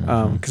there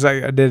because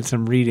I did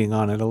some reading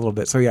on it a little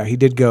bit. So yeah, he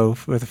did go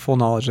with full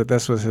knowledge that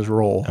this was his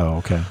role. Oh,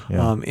 okay.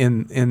 Yeah.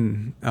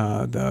 In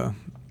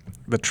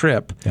the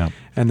trip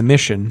and the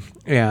mission.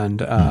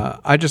 And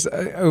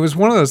it was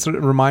one of those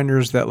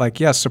reminders that, like,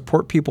 yes,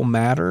 support people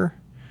matter,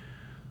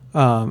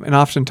 and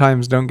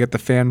oftentimes don't get the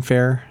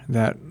fanfare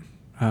that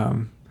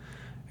and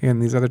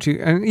these other two,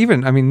 and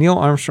even, I mean, Neil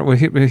Armstrong,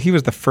 he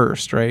was the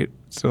first, right?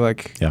 So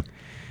like, yeah.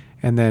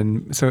 And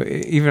then, so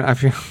even I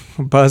feel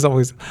Buzz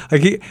always,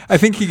 like, I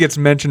think he gets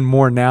mentioned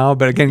more now,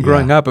 but again,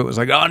 growing up, it was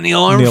like, oh,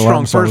 Neil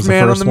Armstrong first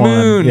man on the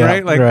moon,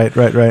 right? Like,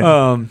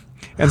 right.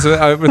 And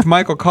so with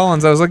Michael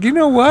Collins, I was like, you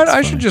know what?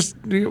 I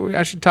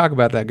should talk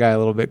about that guy a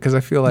little bit because I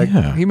feel like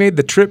he made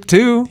the trip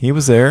too. He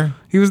was there.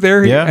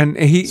 Yeah. And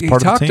he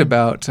talked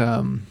about,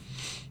 it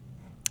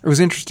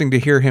was interesting to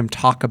hear him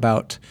talk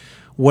about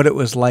what it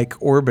was like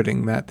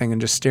orbiting that thing and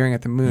just staring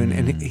at the moon.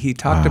 And he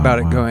talked about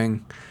it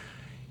going,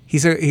 he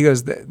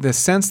goes, the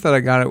sense that I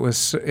got it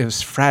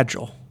was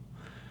fragile.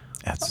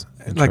 That's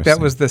like that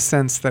was the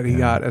sense that he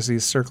got as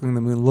he's circling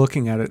the moon,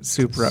 looking at it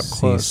super up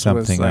close.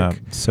 Something up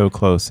so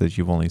close that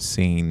you've only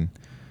seen,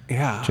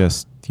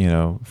 just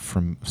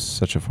from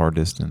such a far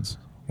distance.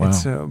 Wow. And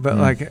so, but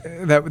like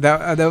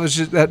that was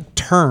just, that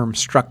term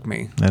struck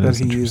me that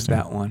he used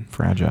that one.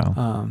 Fragile.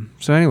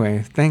 So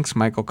anyway, thanks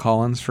Michael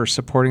Collins for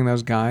supporting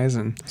those guys,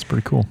 and it's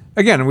pretty cool.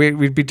 Again,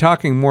 we'd be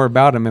talking more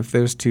about him if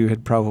those two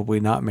had probably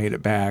not made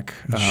it back.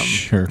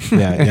 Sure.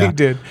 Yeah. He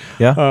did.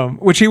 Yeah.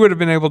 Which he would have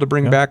been able to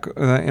bring back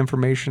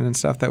information and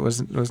stuff that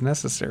was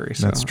necessary.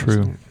 So that's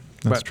true.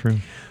 That's true.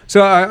 So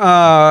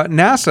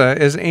NASA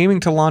is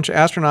aiming to launch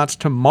astronauts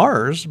to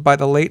Mars by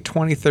the late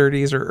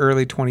 2030s or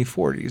early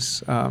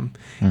 2040s.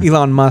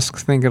 Elon Musk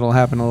think it'll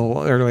happen a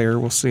little earlier.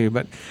 We'll see.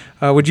 But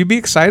would you be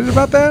excited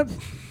about that?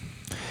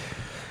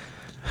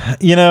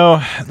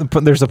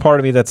 There's a part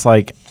of me that's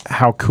like,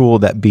 how cool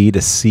would that be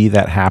to see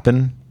that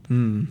happen?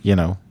 I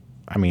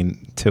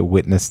mean, to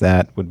witness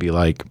that would be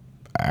like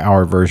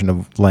our version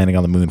of landing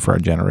on the moon for our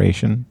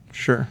generation.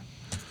 Sure.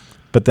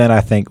 But then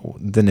I think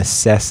the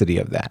necessity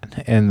of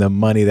that and the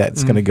money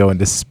that's going to go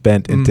into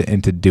spent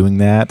into doing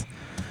that,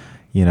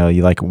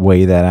 you like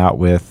weigh that out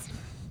with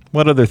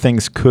what other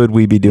things could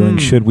we be doing,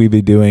 should we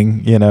be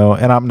doing, and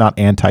I'm not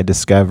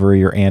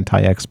anti-discovery or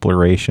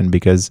anti-exploration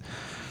because...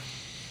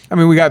 I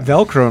mean, we got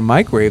Velcro and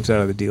microwaves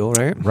out of the deal,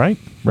 right?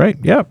 Right.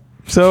 Yep.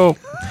 So,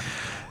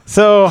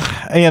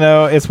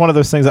 it's one of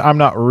those things that I'm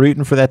not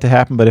rooting for that to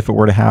happen, but if it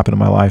were to happen in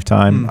my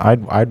lifetime,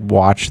 I'd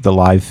watch the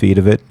live feed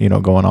of it,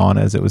 going on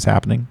as it was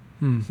happening.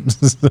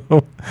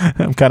 So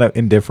I'm kind of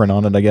indifferent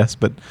on it, I guess,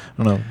 but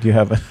I don't know. Do you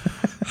have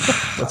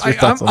what's your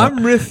thoughts on that?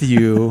 I'm with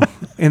you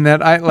in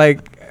that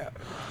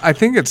I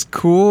think it's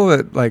cool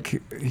that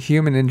like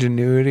human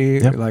ingenuity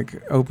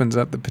like opens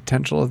up the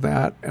potential of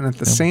that, and at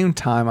the same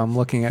time, I'm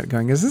looking at it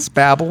going, "Is this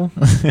Babel?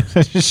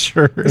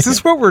 Sure. Is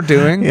this what we're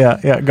doing?"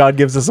 Yeah. God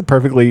gives us a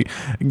perfectly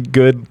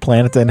good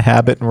planet to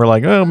inhabit, and we're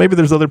like, "Oh, maybe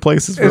there's other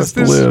places for us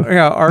to live."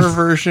 Yeah, our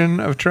version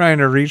of trying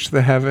to reach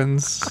the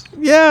heavens.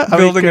 Yeah,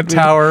 building a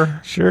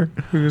tower. Sure.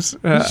 Who's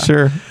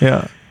sure?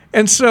 Yeah.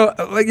 And so,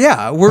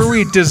 were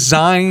we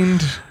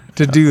designed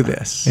to do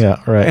this?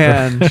 Yeah, right.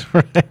 And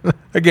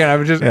again,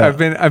 I've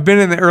been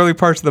in the early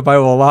parts of the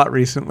Bible a lot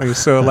recently.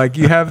 So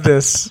you have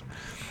this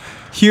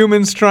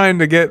humans trying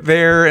to get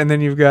there, and then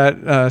you've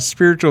got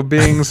spiritual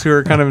beings who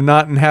are kind of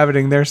not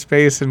inhabiting their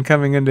space and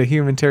coming into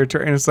human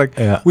territory. And it's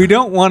we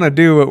don't want to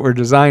do what we're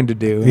designed to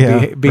do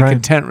and be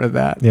content with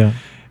that. Yeah.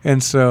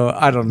 And so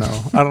I don't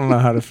know. I don't know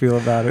how to feel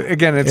about it.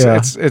 Again, it's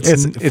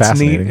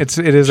neat.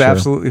 It is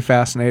absolutely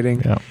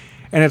fascinating. Yeah.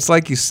 And it's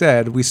like you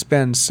said, we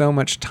spend so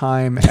much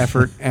time,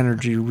 effort,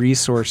 energy,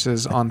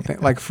 resources on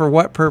things. For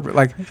what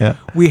purpose?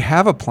 We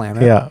have a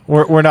planet. Yeah,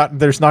 we're not.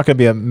 There's not going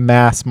to be a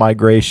mass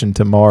migration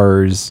to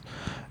Mars.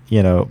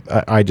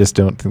 I just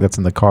don't think that's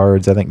in the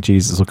cards. I think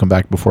Jesus will come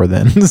back before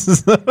then,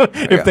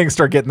 if things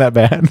start getting that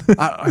bad.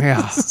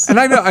 And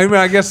I know. I mean,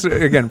 I guess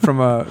again, from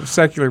a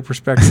secular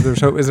perspective,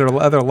 there's hope. Is there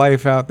other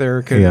life out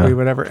there? Could we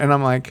whatever? And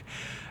I'm like.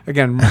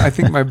 Again, I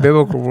think my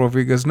biblical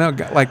worldview goes, no,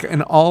 God,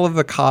 in all of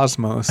the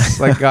cosmos,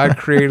 God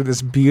created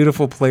this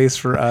beautiful place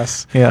for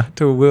us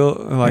to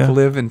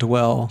live and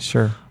dwell.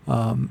 Sure.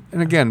 And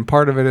again,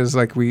 part of it is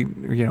we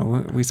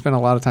spend a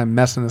lot of time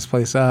messing this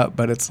place up,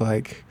 but it's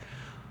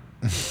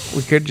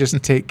we could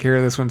just take care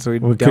of this one so we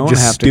don't could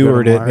just have to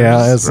steward go to Mars, it.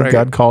 Yeah, as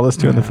God called us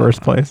to in the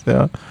first place.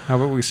 Yeah. How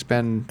about we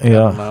spend, I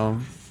don't know,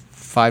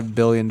 $5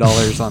 billion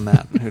on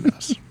that? Who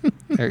knows?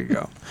 There you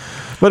go.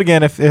 But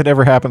again, if it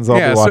ever happens, I'll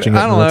be watching it.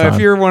 I don't know. If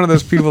you're one of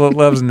those people that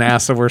loves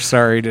NASA, we're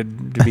sorry to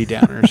be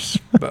downers.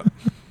 But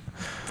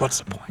what's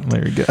the point?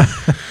 There you go.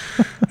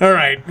 All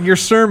right. Your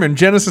sermon,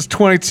 Genesis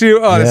 22.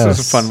 Oh, this was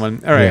a fun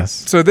one. All right. Yes.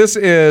 So this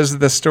is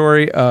the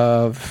story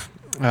of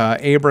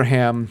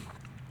Abraham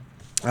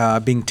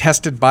being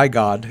tested by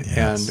God.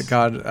 Yes. And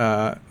God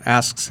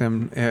asks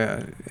him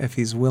if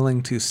he's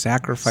willing to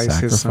sacrifice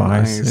his son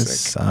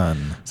Isaac.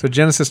 So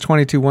Genesis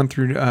 22, 1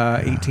 through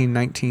 18,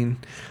 19.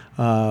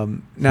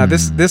 Now,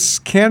 this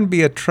can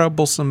be a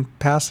troublesome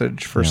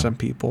passage for some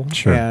people.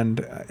 Sure. And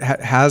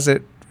has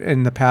it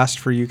in the past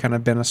for you kind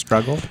of been a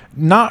struggle?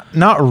 Not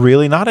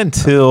really. Not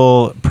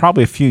until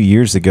probably a few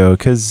years ago,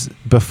 because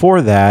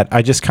before that,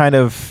 I just kind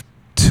of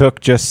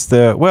took just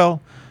that's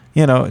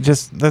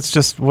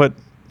just what,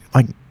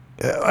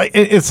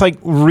 it's like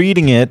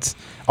reading it,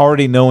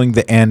 already knowing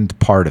the end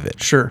part of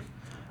it. Sure.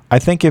 I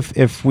think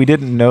if we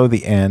didn't know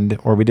the end,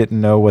 or we didn't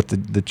know what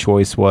the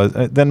choice was,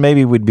 then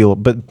maybe we'd be.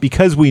 But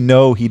because we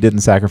know he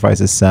didn't sacrifice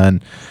his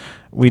son,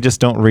 we just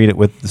don't read it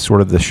with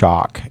sort of the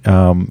shock,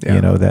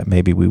 that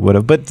maybe we would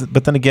have. But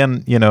then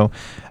again,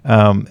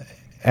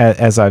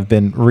 as I've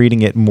been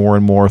reading it more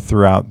and more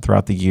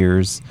throughout the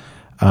years,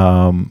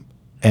 and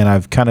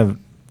I've kind of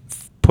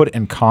put it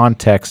in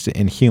context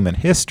in human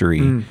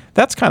history,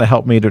 that's kind of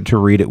helped me to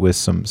read it with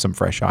some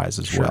fresh eyes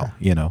as well,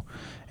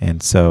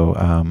 And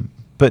so.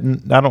 But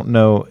I don't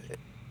know.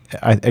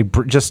 I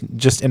just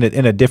in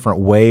a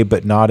different way,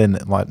 but not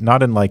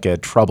in like a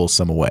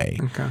troublesome way.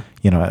 Okay.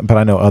 But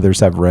I know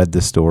others have read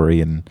this story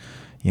and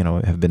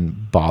have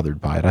been bothered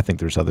by it. I think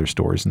there's other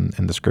stories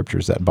in the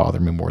scriptures that bother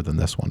me more than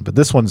this one. But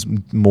this one's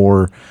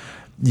more.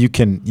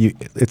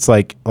 It's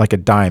like a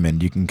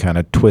diamond. You can kind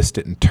of twist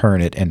it and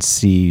turn it and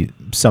see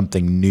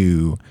something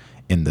new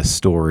in the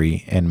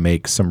story and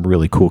make some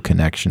really cool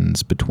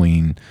connections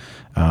between.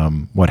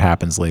 What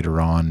happens later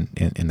on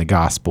in the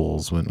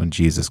Gospels when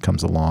Jesus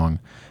comes along,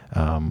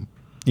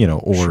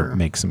 or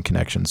make some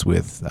connections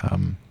with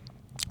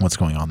what's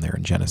going on there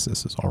in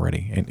Genesis is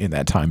already in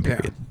that time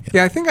period.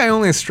 Yeah, I think I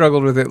only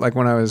struggled with it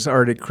when I was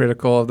already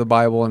critical of the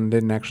Bible and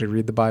didn't actually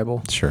read the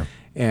Bible. Sure.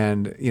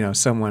 And,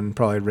 someone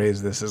probably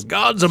raised this as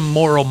God's a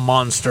moral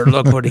monster.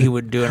 Look what he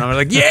would do. And I was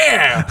like,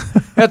 yeah,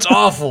 that's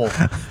awful.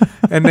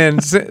 And then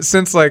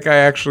since I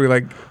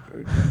actually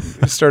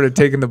started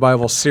taking the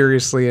Bible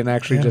seriously and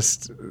actually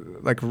just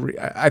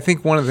I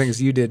think one of the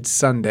things you did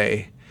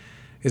Sunday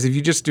is if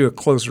you just do a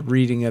close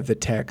reading of the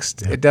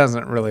text, it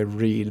doesn't really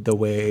read the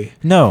way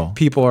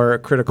people are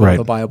critical of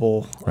the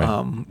Bible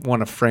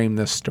want to frame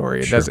this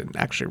story. It doesn't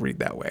actually read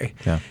that way.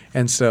 Yeah.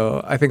 And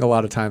so I think a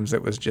lot of times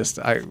it was just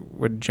I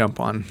would jump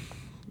on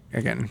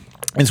again,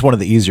 It's one of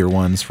the easier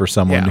ones for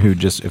someone Yeah. who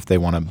just, if they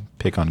want to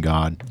pick on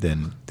God,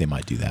 then they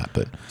might do that.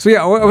 But so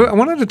yeah, I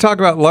wanted to talk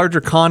about larger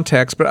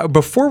context, but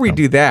before we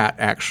do that,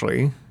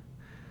 actually,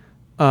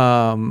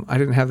 I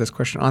didn't have this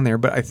question on there,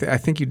 but I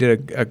think you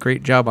did a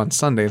great job on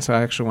Sunday, so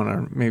I actually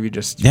want to maybe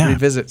just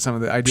revisit some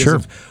of the ideas. Sure.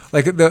 Of,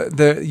 like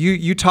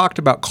you talked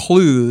about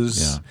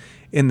clues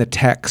in the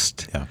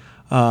text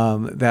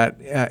that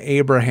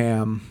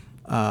Abraham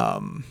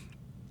kind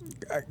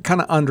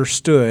of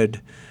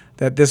understood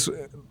that this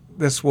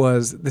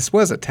was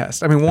a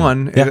test. I mean,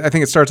 I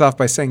think it starts off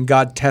by saying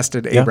God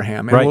tested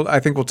Abraham, and I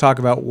think we'll talk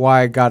about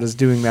why God is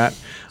doing that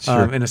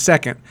in a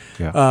second.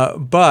 Yeah.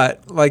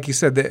 But like you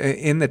said,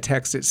 in the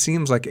text, it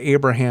seems like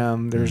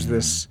Abraham, there's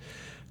this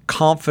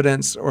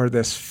confidence or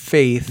this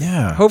faith,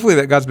 hopefully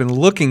that God's been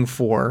looking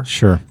for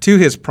to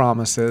his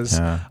promises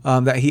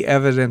that he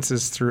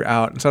evidences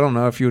throughout. And so I don't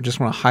know if you would just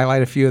want to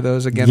highlight a few of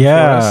those again for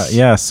us.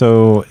 Yeah.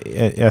 So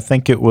I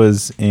think it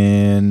was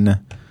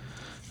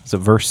is it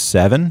verse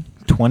 7?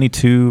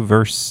 22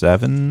 verse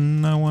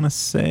 7, I want to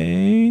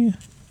say. I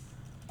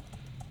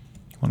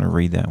want to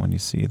read that when you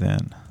see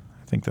that.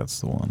 I think that's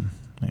the one,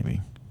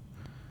 maybe.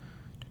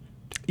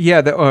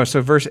 Yeah,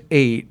 so verse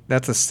 8,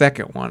 that's the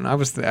second one. I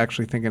was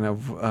actually thinking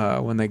of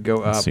when they go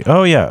up.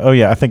 Oh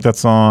yeah. I think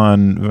that's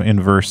in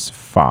verse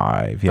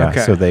 5. Yeah.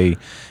 Okay. So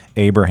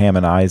Abraham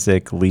and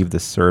Isaac leave the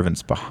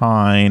servants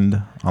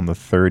behind. On the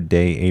third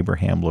day,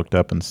 Abraham looked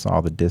up and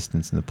saw the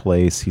distance and the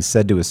place. He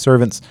said to his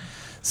servants,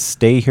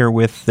 "Stay here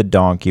with the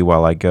donkey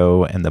while I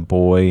go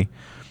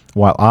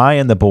while I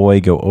and the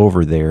boy go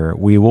over there,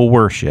 we will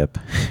worship."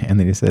 And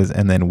then he says,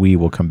 "And then we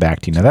will come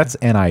back to you." Now that's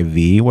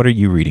NIV. What are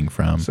you reading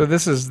from? So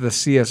this is the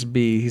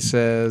CSB. He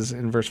says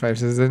in verse 5,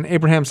 says, "Then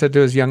Abraham said to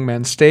his young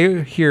men,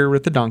 'Stay here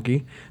with the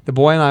donkey. The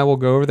boy and I will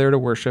go over there to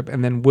worship,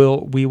 and then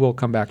we will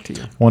come back to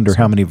you.'" Wonder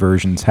how many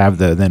versions have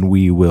 "then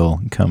we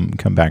will come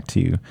back to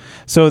you."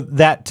 So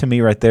that to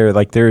me right there,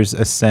 like there's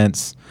a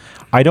sense.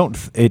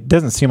 It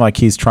doesn't seem like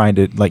he's trying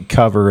to like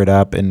cover it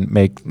up and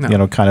make,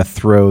 kind of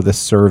throw the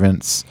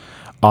servants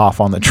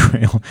off on the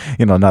trail,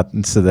 not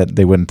so that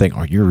they wouldn't think,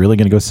 "Oh, you're really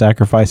going to go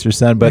sacrifice your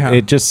son?" But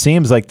it just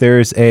seems like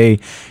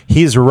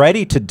he's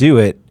ready to do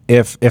it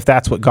if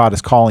that's what God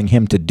is calling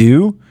him to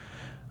do.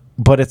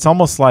 But it's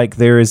almost like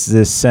there is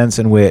this sense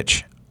in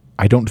which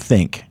I don't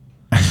think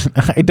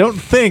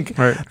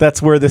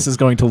that's where this is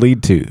going to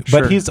lead to.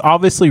 Sure. But he's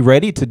obviously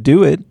ready to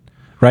do it.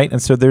 Right. And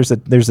so there's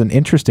an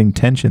interesting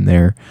tension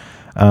there.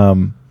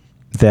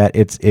 That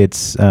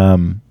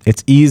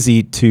it's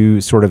easy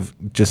to sort of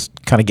just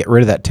kind of get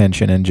rid of that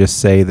tension and just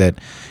say that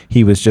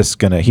he was just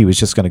gonna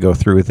go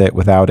through with it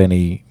without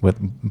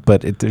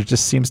but there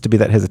just seems to be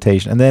that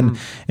hesitation. And then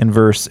in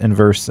verse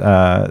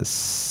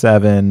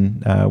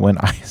 7, when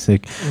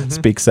Isaac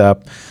speaks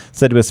up,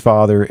 said to his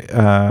father,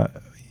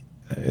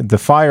 "The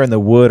fire and the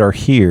wood are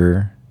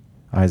here,"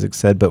 Isaac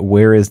said, "but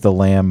where is the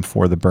lamb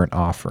for the burnt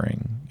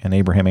offering?" And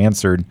Abraham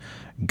answered,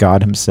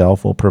 "God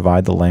himself will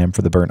provide the lamb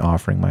for the burnt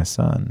offering, my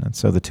son." And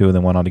so the two of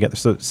them went on together.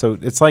 So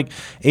it's like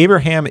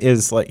Abraham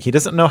is like, he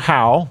doesn't know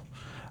how,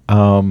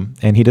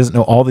 and he doesn't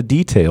know all the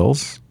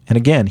details. And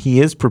again,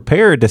 he is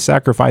prepared to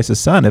sacrifice his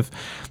son.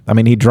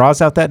 He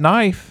draws out that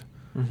knife.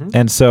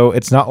 And so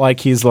it's not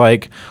like he's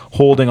like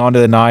holding onto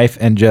the knife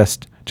and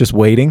just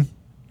waiting,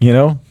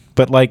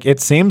 but like, it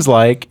seems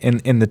like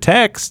in the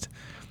text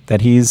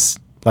that he's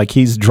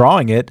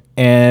drawing it,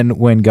 and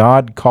when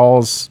God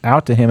calls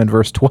out to him in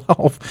verse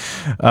 12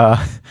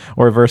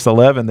 or verse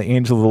 11, the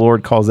angel of the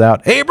Lord calls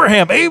out,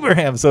 "Abraham,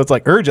 Abraham!" So it's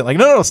like urgent, like,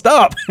 no,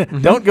 stop.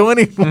 Don't go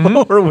any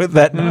lower with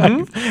that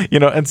knife.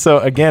 And so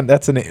again,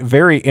 that's a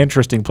very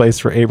interesting place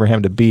for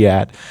Abraham to be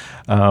at,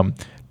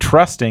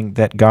 trusting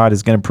that God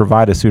is going to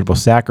provide a suitable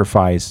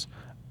sacrifice,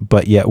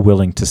 but yet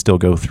willing to still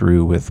go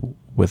through with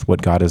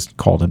what God has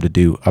called him to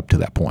do up to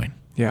that point.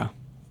 Yeah.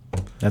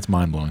 That's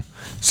mind-blowing.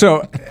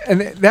 So, and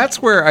that's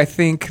where I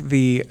think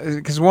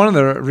because one of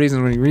the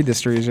reasons when you read this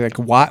story is like,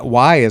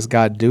 why is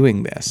God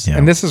doing this? Yeah.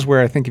 And this is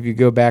where I think if you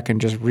go back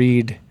and just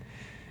read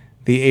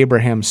the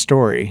Abraham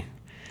story,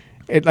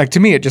 to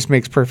me, it just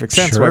makes perfect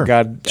sense why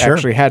God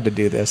actually had to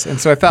do this. And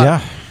so I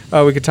thought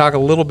we could talk a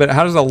little bit,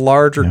 how does the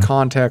larger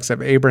context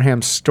of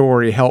Abraham's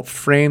story help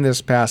frame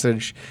this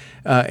passage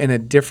in a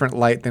different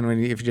light than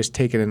if you just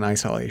take it in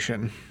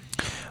isolation?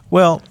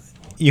 Well,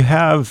 you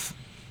have,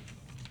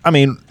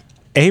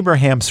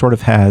 Abraham sort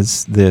of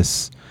has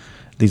these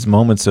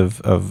moments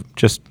of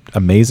just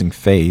amazing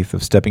faith,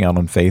 of stepping out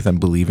on faith and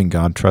believing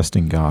God,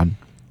 trusting God,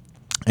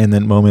 and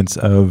then moments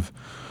of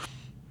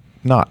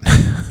not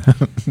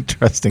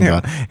trusting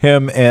God.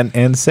 Him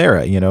and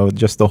Sarah,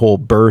 just the whole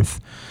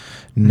birth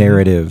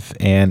narrative.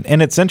 And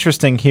it's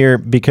interesting here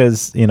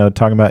because,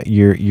 talking about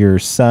your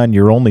son,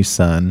 your only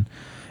son,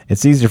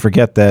 it's easy to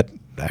forget that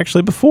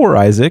actually before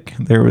Isaac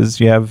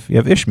you have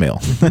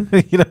Ishmael.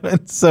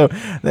 And so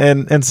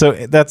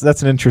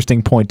that's an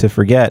interesting point to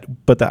forget,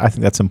 but I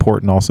think that's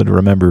important also to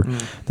remember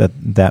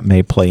that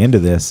may play into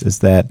this, is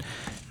that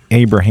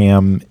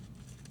Abraham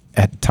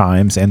at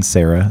times and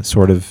Sarah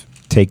sort of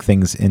take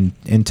things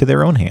into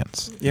their own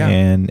hands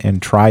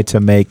and try to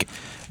make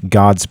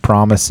God's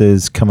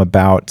promises come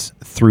about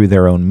through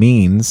their own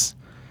means,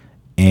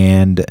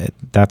 and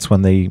that's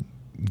when they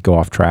go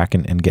off track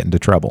and get into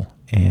trouble.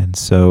 And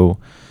so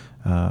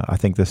I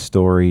think this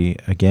story,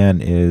 again,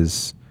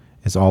 is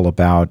all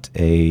about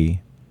a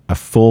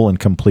full and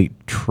complete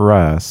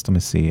trust. Let me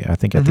see. I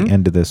think at the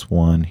end of this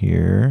one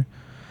here,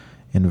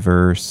 in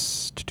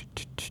verse...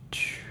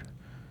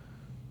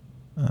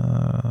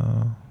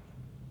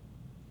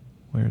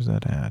 where's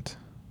that at?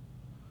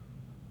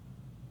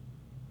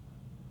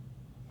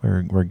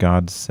 Where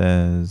God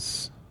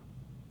says...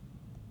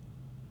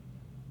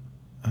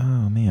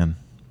 Oh, man.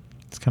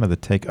 It's kind of the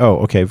take. Oh,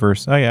 okay.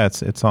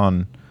 It's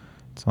on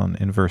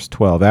in verse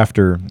 12.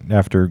 After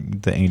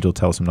the angel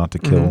tells him not to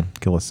kill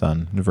his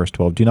son. In verse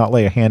 12, do not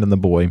lay a hand on the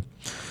boy.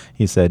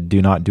 He said,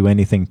 do not do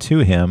anything to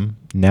him.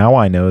 Now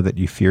I know that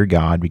you fear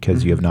God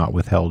because you have not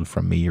withheld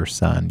from me your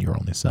son, your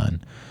only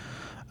son.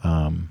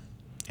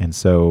 And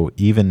so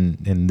even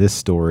in this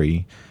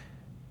story,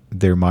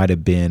 there might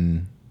have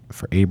been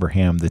for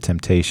Abraham the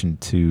temptation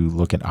to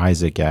look at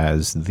Isaac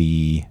as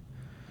the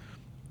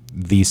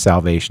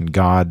salvation,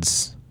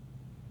 God's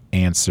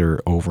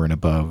answer over and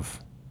above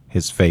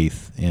his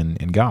faith in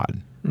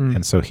God.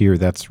 And so here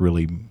that's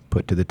really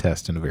put to the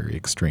test in a very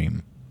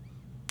extreme,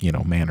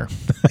 manner.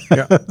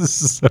 Yeah.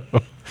 So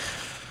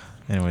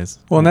anyways.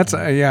 Well, and that's,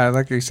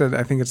 like you said,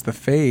 I think it's the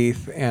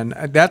faith. And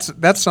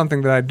that's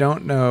something that I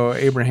don't know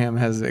Abraham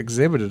has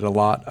exhibited a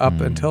lot up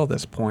until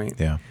this point.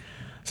 Yeah.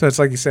 So it's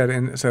like you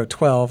said, so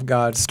 12,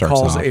 God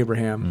calls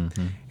Abraham.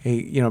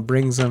 He,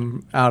 brings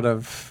him out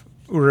of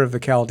Ur of the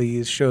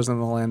Chaldees, shows him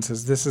the land,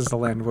 says, this is the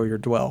land where you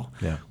dwell.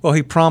 Yeah. Well,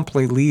 he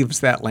promptly leaves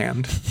that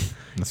land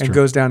and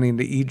goes down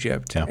into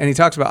Egypt. Yeah. And he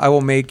talks about, I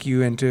will make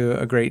you into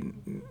a great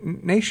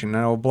nation, and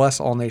I will bless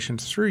all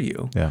nations through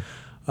you. Yeah.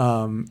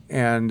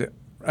 And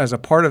as a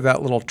part of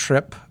that little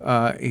trip,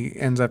 he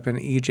ends up in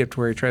Egypt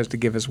where he tries to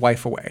give his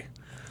wife away.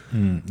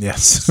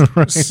 Yes.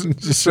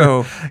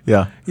 So,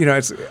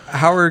 it's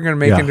how are we going to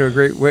make into a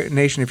great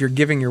nation if you're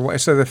giving your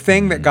wife? So the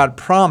thing that God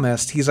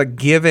promised, he's like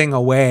giving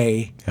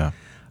away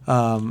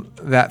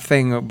that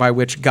thing by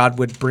which God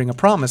would bring a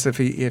promise if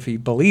he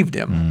believed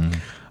him.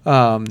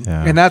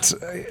 And that's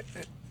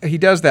he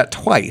does that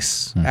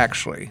twice,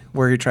 actually,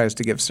 where he tries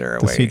to give Sarah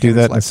away. Does he do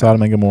that in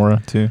Sodom and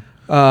Gomorrah too?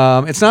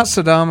 It's not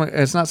Sodom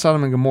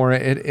and Gomorrah.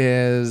 It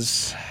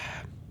is,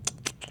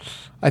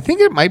 I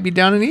think it might be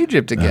down in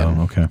Egypt again.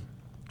 Oh, okay.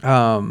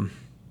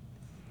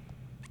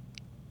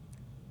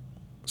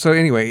 So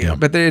anyway,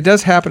 but it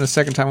does happen a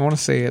second time. I want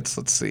to say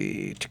let's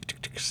see,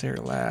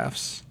 Sarah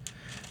laughs,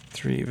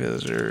 3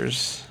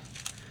 visitors,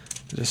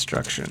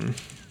 destruction.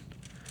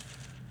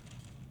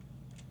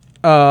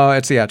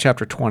 It's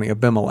chapter 20,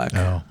 Abimelech. Oh,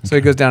 okay. So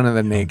he goes down to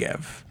the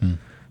Negev.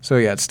 So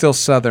it's still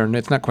southern.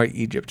 It's not quite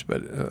Egypt,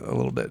 but a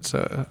little bit.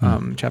 So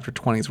chapter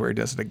 20 is where he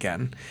does it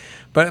again.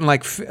 But in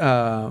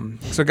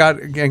so God,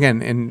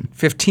 again, in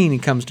 15, he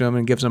comes to him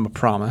and gives him a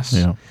promise.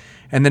 Yeah.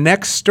 And the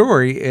next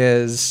story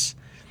is,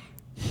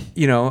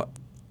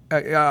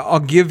 I'll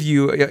give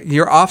you,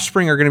 your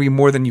offspring are going to be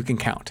more than you can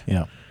count.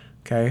 Yeah.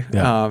 Okay.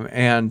 Yeah.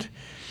 And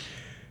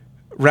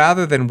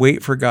rather than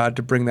wait for God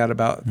to bring that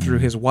about through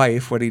his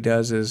wife, what he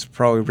does is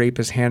probably rape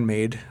his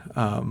handmaid,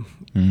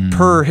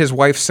 per his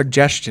wife's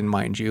suggestion,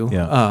 mind you.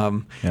 Yeah.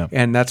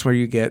 And that's where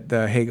you get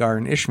the Hagar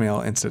and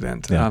Ishmael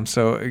incident. Yeah.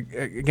 So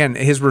again,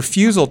 his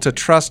refusal to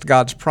trust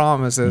God's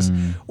promises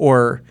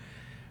or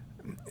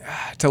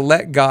to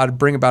let God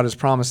bring about his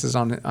promises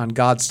on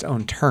God's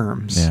own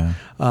terms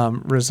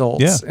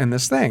results in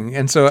this thing.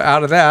 And so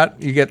out of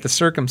that, you get the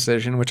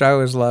circumcision, which I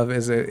always love.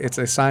 It's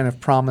a sign of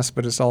promise,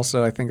 but it's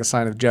also, I think, a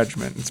sign of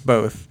judgment. It's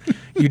both.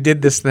 You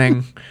did this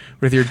thing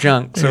with your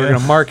junk, so we're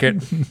going to mark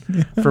it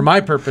for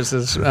my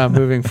purposes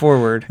moving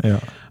forward.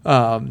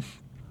 Yeah.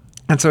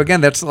 And so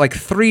again, that's like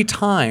 3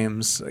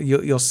 times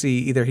you'll see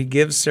either he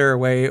gives Sarah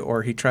away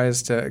or he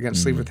tries to, again,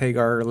 sleep with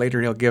Hagar, or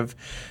later he'll give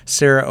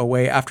Sarah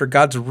away after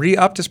God's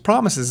re-upped his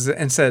promises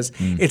and says,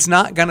 it's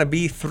not going to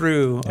be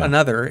through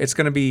another. It's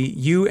going to be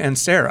you and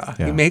Sarah.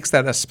 Yeah. He makes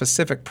that a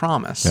specific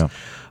promise. Yeah.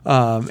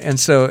 And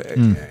so,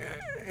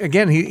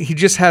 again, he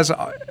just has,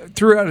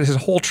 throughout his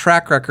whole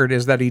track record,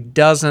 is that he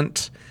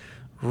doesn't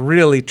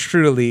really,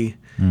 truly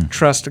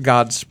trust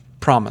God's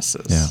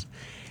promises. Yeah.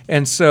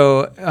 And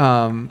so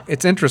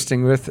it's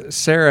interesting with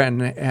Sarah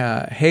and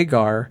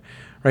Hagar,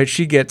 right?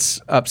 She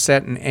gets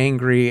upset and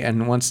angry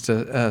and wants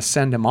to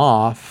send him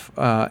off.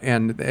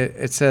 And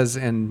it says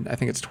in, I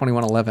think it's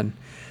 21:11,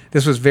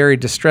 this was very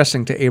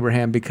distressing to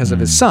Abraham because of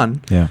his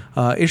son,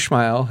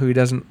 Ishmael, who he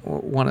doesn't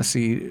want to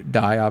see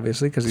die,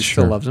 obviously, because he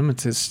still loves him.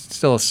 It's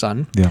still his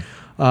son. Yeah.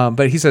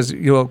 But he says,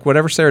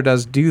 whatever Sarah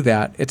does, do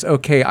that. It's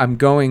okay. I'm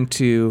going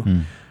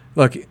to,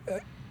 look,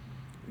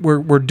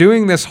 we're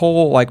doing this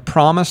whole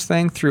promise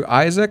thing through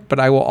Isaac, but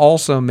I will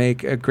also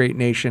make a great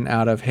nation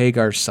out of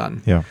Hagar's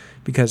son,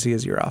 because he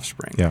is your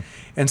offspring. Yeah.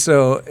 And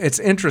so it's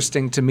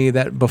interesting to me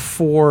that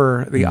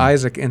before the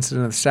Isaac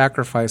incident of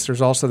sacrifice,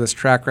 there's also this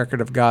track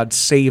record of God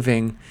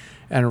saving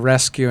and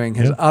rescuing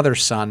his other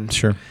son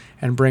Sure.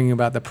 and bringing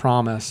about the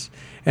promise.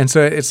 And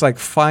so it's like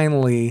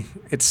finally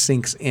it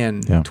sinks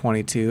in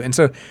 22. And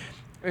so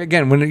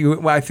again,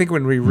 I think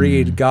when we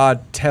read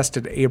God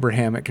tested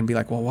Abraham, it can be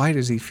like, well, why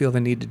does he feel the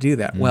need to do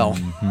that? Well,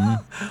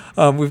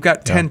 we've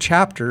got 10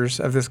 chapters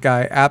of this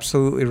guy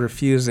absolutely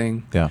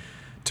refusing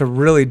to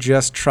really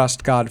just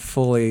trust God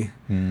fully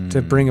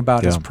to bring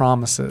about his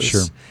promises.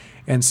 Sure.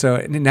 And so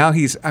now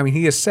he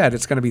has said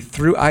it's going to be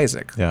through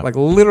Isaac. Like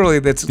literally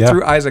that's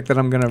through Isaac that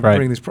I'm going to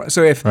bring these.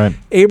 So if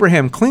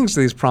Abraham clings to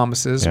these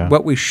promises,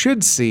 what we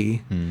should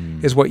see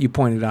is what you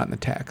pointed out in the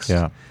text.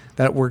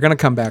 That we're going to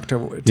come back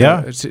to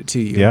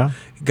you.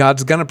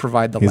 God's going to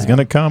provide the land. He's going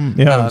to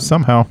come,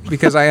 somehow.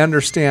 Because I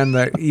understand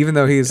that even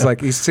though he's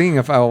seeing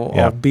if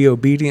I'll be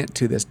obedient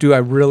to this, do I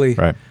really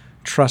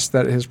trust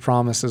that his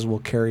promises will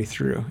carry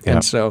through?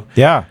 And so,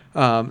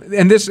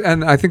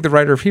 and I think the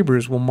writer of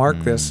Hebrews will mark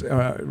this,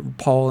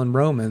 Paul in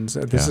Romans.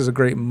 This is a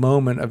great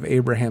moment of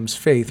Abraham's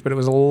faith, but it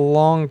was a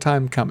long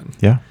time coming.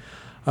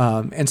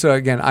 And so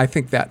again, I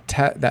think that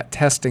that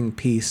testing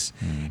piece,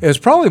 it was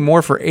probably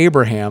more for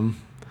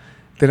Abraham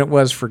than it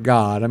was for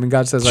God. I mean,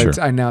 God says,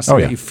 I now see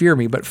that you fear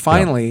me. But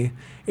finally,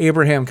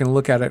 Abraham can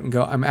look at it and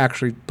go, I'm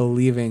actually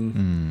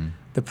believing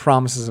the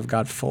promises of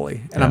God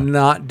fully. And I'm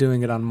not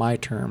doing it on my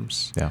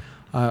terms.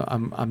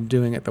 I'm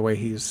doing it the way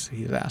he's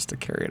asked to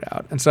carry it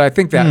out. And so I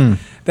think that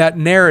that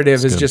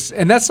narrative is just,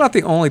 and that's not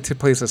the only two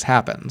places this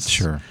happens.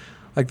 Sure.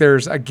 Like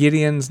there's a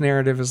Gideon's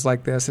narrative is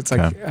like this. It's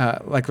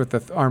like with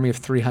the army of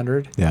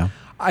 300.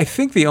 I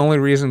think the only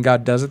reason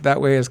God does it that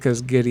way is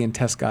because Gideon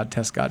tests God,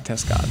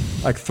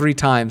 like 3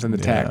 times in the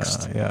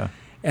text.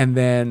 And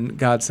then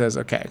God says,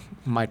 okay,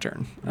 my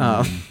turn.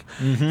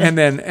 And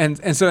then,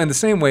 and so in the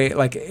same way,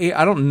 like,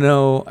 I don't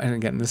know, and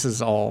again, this is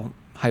all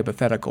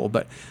hypothetical,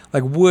 but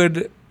like,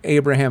 would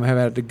Abraham have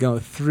had to go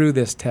through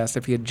this test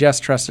if he had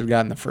just trusted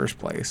God in the first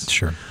place?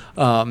 Sure.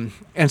 And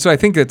so I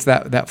think it's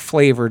that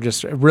flavor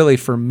just really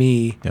for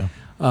me,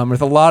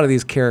 with a lot of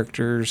these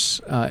characters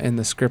in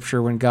the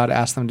scripture, when God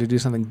asks them to do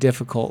something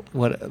difficult,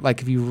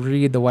 if you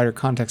read the wider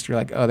context, you're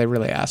like, oh, they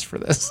really asked for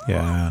this.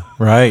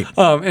 Right.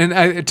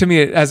 To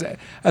me, as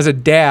a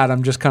dad,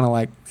 I'm just kind of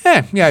like,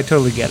 I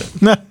totally get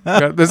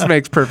it. This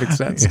makes perfect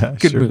sense.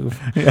 Good move.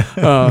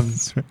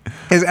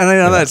 And I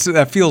know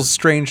that feels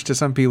strange to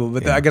some people,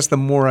 but I guess the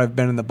more I've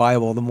been in the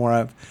Bible, the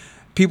more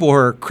people who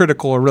are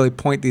critical or really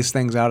point these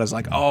things out as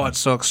like, oh, it's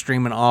so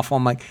extreme and awful.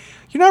 I'm like,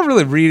 you're not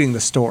really reading the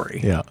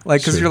story.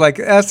 Because you're like,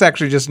 that's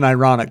actually just an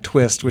ironic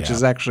twist, which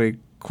is actually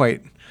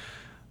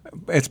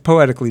it's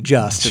poetically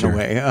just in a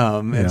way.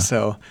 And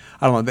so,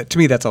 I don't know, to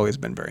me, that's always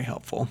been very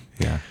helpful.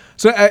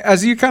 So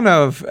as you kind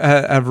of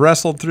have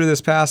wrestled through this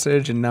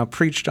passage and now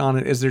preached on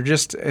it, is there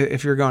just,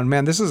 if you're going,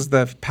 man, this is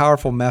the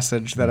powerful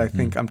message that I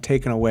think I'm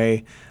taking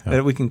away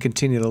that we can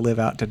continue to live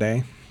out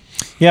today?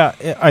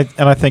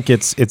 I think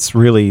it's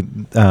really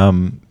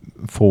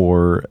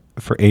for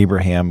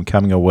Abraham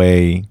coming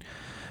away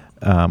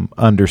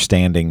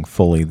understanding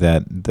fully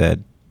that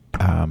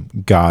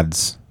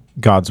God's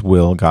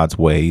will, God's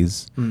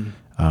ways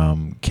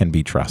can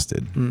be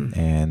trusted,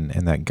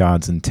 and that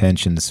God's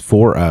intentions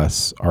for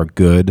us are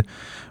good.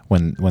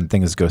 When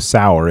things go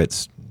sour,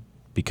 it's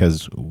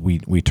because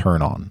we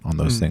turn on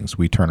those things.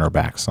 We turn our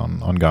backs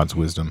on God's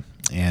wisdom.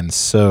 And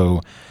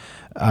so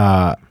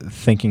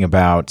thinking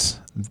about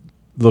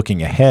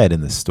looking ahead in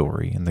the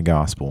story, in the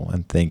gospel,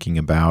 and thinking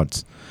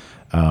about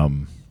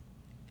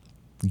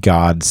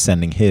God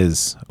sending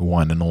his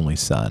one and only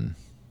son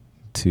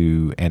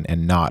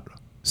and not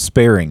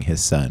sparing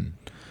his son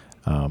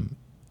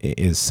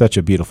is such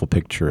a beautiful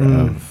picture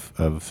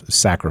of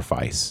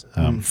sacrifice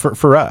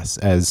for us,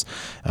 as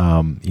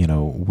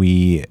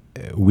we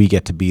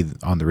get to be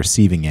on the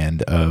receiving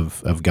end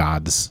of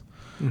God's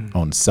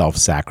own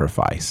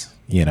self-sacrifice,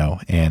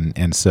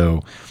 and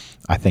so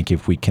I think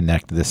if we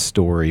connect this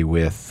story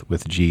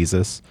with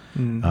Jesus,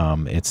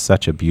 it's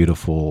such a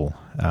beautiful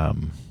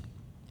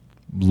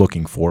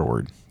looking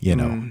forward,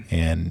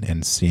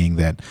 and seeing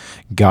that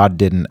God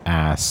didn't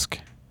ask,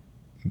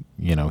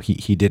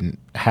 he didn't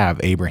have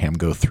Abraham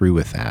go through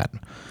with that,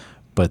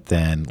 but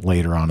then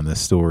later on in the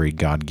story,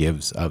 God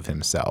gives of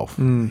himself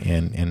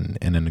in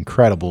an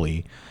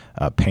incredibly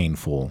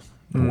painful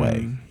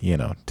way,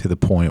 to the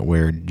point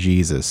where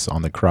Jesus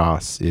on the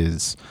cross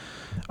is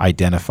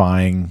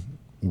identifying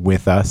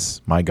with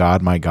us, my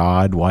God,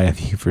 why have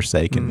you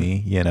forsaken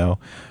me?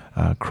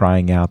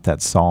 Crying out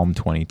that Psalm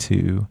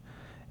 22,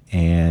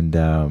 and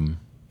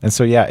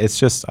so it's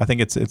just, I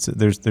think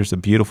there's a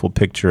beautiful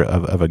picture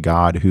of a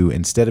God who,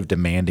 instead of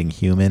demanding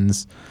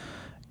humans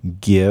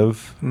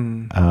give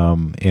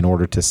in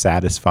order to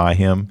satisfy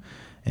him,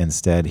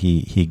 instead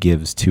he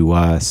gives to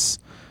us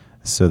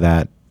so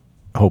that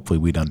hopefully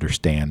we'd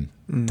understand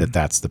that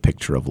that's the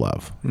picture of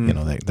love.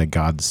 That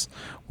God's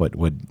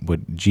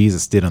what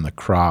Jesus did on the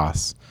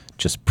cross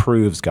just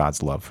proves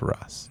God's love for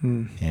us,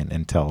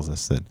 and tells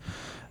us that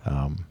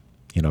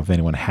if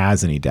anyone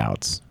has any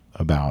doubts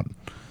about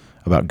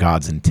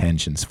God's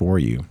intentions for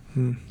you,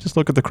 just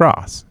look at the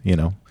cross,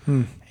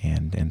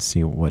 and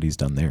see what he's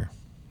done there.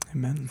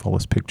 Amen.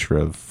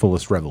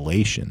 fullest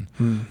revelation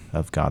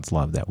of God's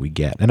love that we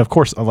get. And of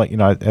course,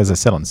 as I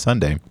said on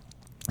Sunday,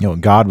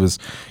 God was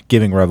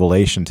giving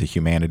revelation to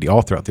humanity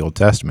all throughout the Old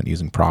Testament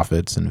using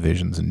prophets and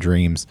visions and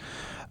dreams.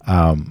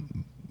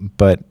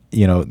 But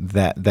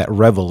that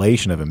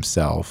revelation of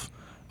himself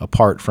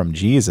apart from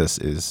Jesus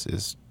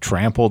is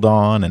trampled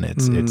on, and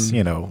it's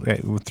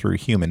through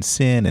human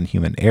sin and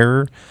human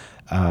error.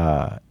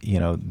 The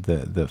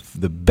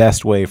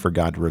best way for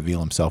God to reveal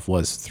himself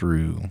was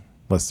through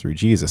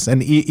Jesus.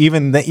 And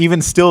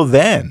even still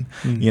then,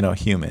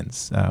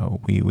 humans,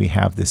 we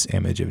have this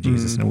image of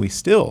Jesus, and we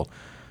still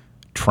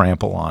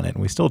trample on it,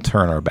 and we still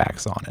turn our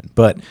backs on it.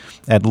 But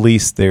at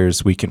least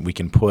we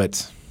can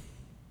put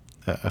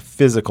a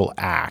physical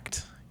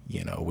act,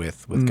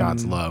 with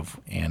God's love,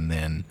 and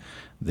then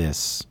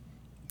this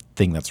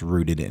thing that's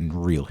rooted in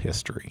real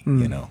history,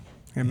 Amen.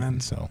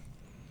 And so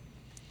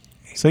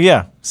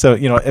yeah. So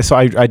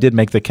I did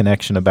make the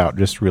connection about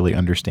just really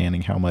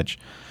understanding how much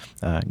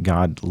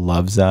God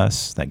loves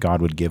us, that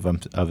God would give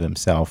of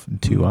himself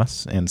to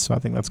us. And so I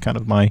think that's kind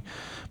of my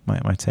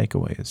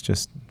takeaway, is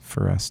just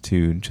for us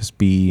to just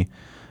be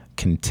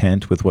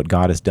content with what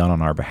God has done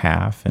on our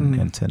behalf,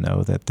 and to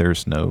know that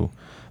there's no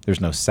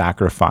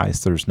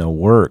sacrifice, there's no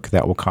work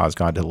that will cause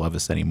God to love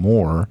us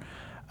anymore.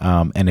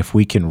 And if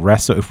we can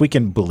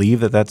believe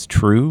that that's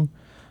true,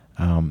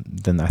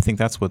 then I think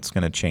that's what's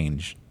going to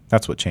change.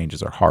 That's what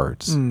changes our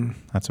hearts.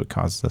 That's what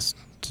causes us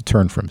to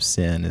turn from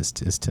sin, is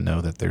to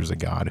know that there's a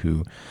God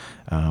who,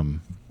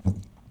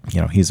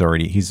 he's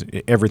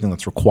everything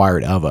that's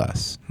required of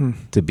us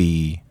to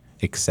be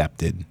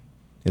accepted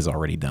is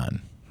already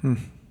done.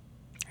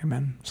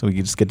 Amen. So we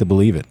just get to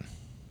believe it,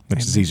 which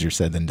is easier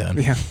said than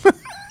done. Yeah.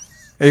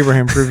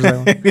 Abraham proves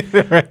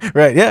that.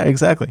 Right. Yeah,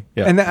 exactly.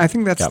 Yeah. And I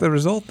think that's the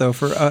result, though,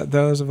 for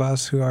those of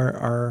us who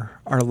are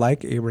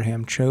like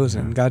Abraham,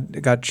 chosen.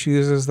 God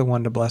chooses the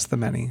one to bless the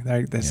many.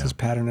 This is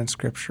pattern in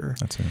Scripture.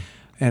 That's it.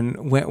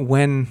 And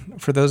when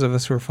for those of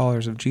us who are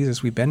followers of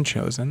Jesus, we've been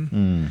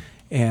chosen,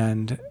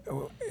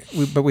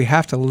 but we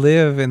have to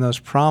live in those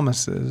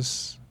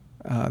promises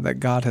that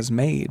God has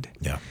made.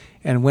 Yeah.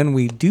 And when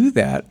we do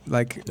that,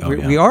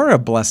 we are a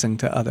blessing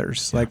to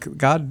others. Yeah. Like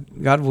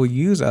God will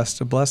use us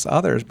to bless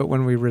others, but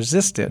when we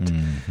resist it,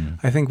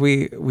 I think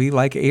we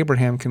like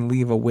Abraham can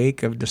leave a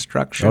wake of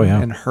destruction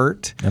and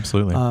hurt,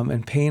 absolutely,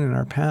 and pain in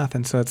our path.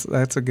 And so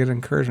that's a good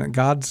encouragement.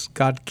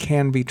 God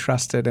can be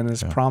trusted, and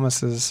His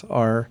promises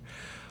are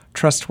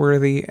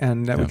trustworthy,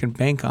 and that we can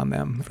bank on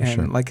them.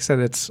 Like I said,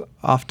 it's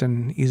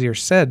often easier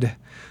said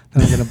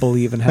that I'm going to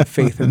believe and have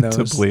faith in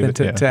those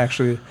to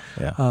actually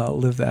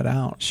live that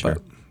out. Sure.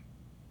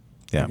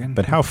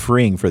 But how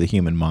freeing for the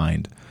human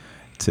mind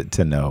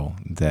to know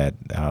that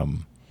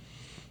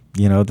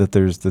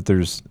that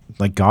there's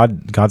like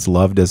God's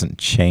love doesn't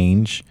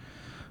change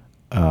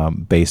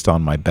based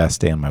on my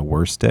best day and my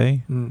worst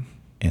day,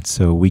 and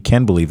so we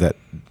can believe that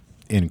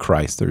in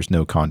Christ there's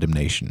no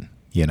condemnation.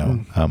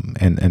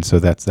 And so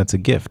that's a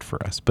gift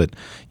for us. But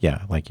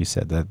like you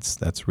said,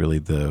 that's really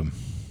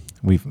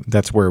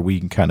that's where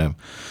we kind of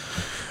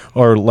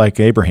are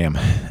like Abraham,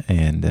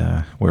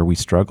 and where we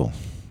struggle.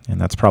 And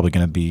that's probably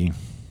going to be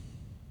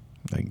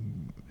like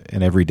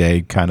an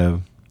everyday kind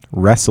of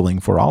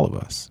wrestling for all of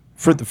us.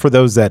 For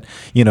those that,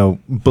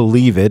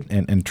 believe it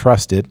and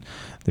trust it,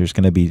 there's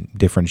going to be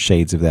different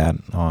shades of that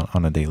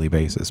on a daily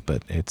basis.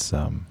 But it's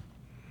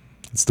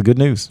the good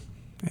news.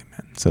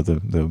 Amen. So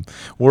the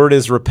word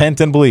is repent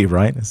and believe,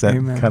 right? Is that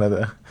kind of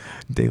the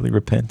daily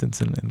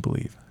repentance and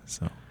believe?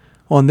 So.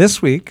 Well, and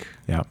this week,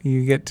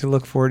 you get to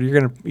look forward.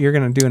 You're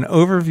gonna do an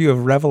overview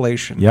of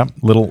Revelation. Yep,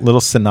 little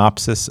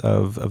synopsis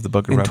of the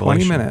book of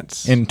Revelation. 20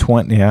 minutes. In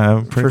 20,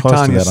 pretty close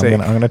Tanya's to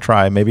that. I'm gonna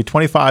try maybe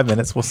 25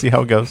 minutes. We'll see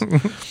how it goes.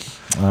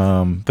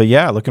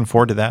 But looking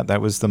forward to that. That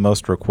was the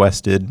most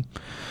requested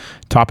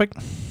topic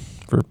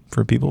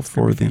for people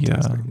for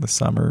the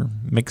summer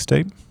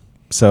mixtape.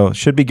 So it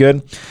should be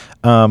good.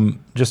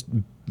 Just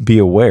be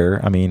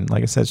aware. I mean,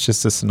 like I said, it's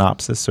just a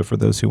synopsis. So for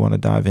those who want to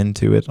dive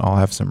into it, I'll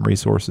have some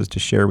resources to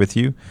share with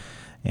you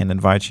and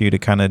invite you to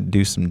kind of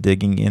do some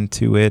digging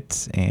into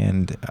it.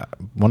 And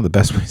one of the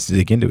best ways to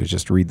dig into it is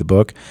just read the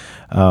book,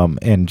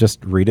 and just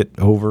read it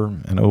over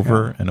and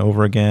over and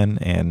over again,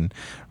 and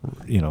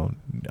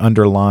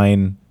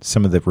underline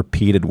some of the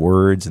repeated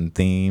words and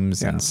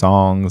themes and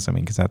songs. I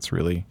mean, because that's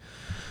really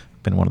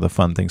been one of the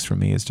fun things for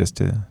me, is just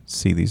to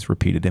see these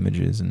repeated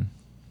images and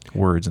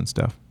words and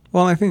stuff.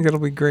 Well, I think it'll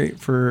be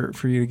great for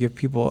you to give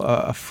people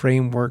a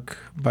framework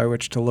by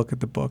which to look at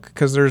the book,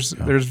 because there's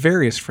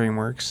various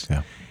frameworks.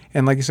 Yeah.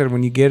 And like you said,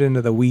 when you get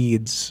into the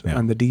weeds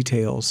on the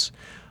details,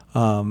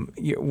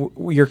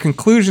 your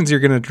conclusions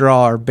you're going to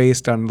draw are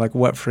based on like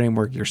what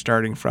framework you're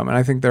starting from. And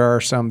I think there are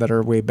some that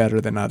are way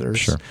better than others.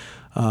 Sure.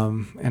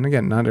 And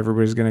again, not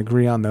everybody's going to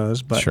agree on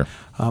those, but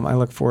I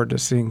look forward to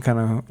seeing kind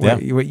of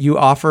what you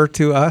offer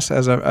to us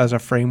as a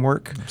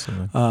framework.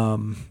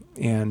 Absolutely.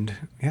 And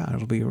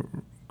it'll be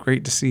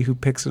great to see who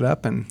picks it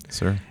up. And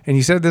Sure. And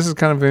you said this is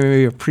kind of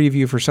maybe a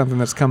preview for something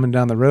that's coming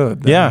down the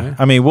road. Then, Yeah. right?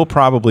 I mean, we'll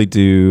probably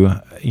do,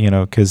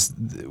 because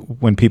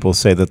when people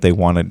say that they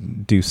want to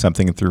do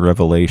something through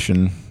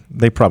Revelation,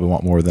 they probably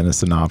want more than a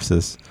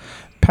synopsis.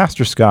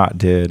 Pastor Scott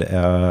did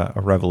a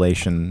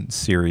Revelation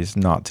series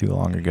not too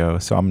long ago,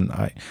 so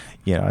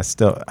I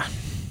still,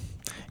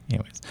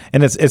 anyways,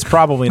 and it's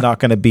probably not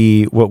going to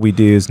be what we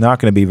do is not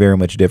going to be very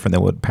much different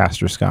than what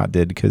Pastor Scott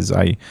did, because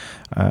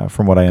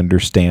from what I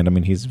understand, I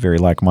mean, he's very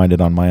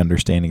like-minded on my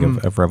understanding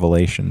of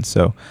Revelation.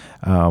 So,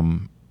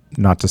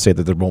 not to say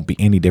that there won't be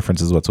any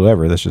differences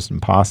whatsoever. That's just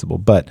impossible.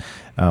 But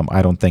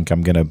I don't think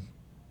I'm going to,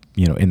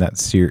 in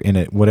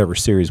that whatever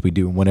series we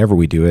do, whenever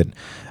we do it,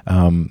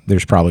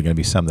 there's probably going to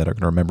be some that are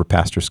going to remember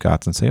Pastor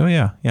Scott's and say, "Oh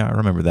yeah, I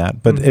remember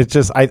that." But it's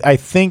just, I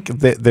think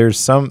that there's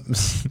some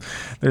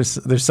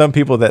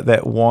people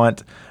that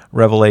want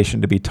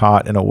Revelation to be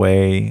taught in a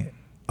way,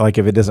 like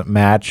if it doesn't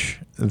match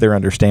their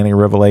understanding of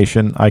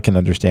Revelation, I can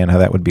understand how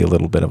that would be a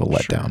little bit of a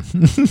letdown.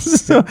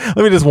 So let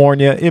me just warn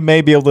you, it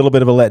may be a little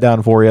bit of a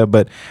letdown for you,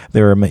 but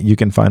you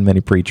can find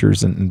many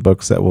preachers and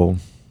books that will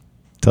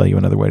tell you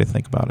another way to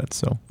think about it.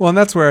 So well, and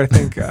that's where I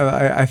think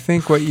I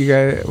think what you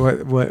guys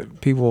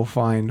what people will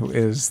find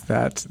is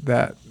that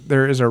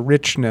there is a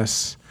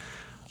richness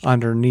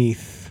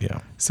underneath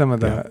some of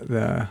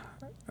the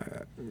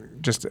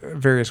just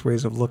various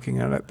ways of looking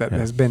at it that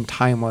has been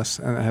timeless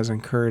and that has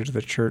encouraged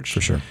the church for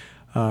sure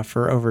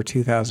for over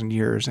 2,000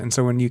 years. And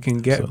so when you can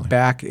get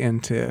back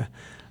into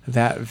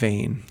that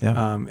vein,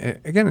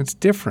 again, it's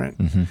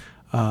different.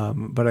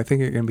 But I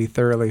think it can be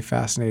thoroughly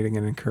fascinating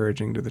and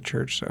encouraging to the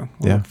church. So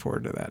we'll look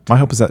forward to that. My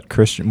hope is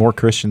that more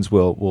Christians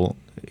will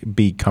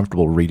be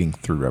comfortable reading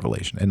through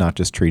Revelation and not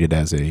just treat it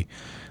as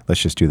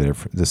let's just do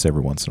this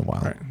every once in a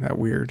while. Right, that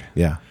weird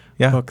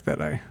book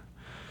that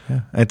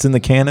it's in the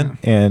canon,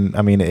 and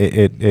I mean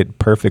it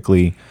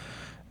perfectly.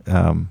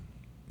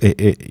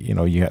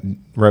 You got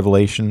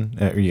Revelation,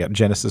 you got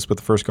Genesis with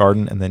the first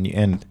garden, and then you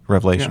end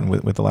Revelation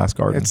with the last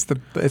garden. It's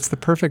the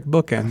perfect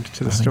bookend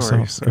to the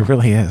story. So. It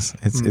really is.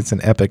 It's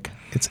an epic.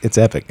 It's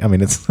epic. I mean,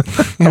 it's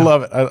I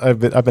love it. I've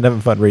been having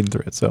fun reading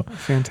through it. So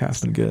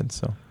fantastic. It's been good.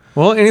 So.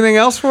 Well, anything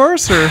else for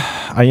us? Or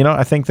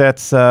I think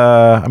that's.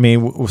 So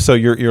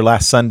your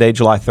last Sunday,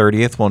 July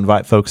 30th, we'll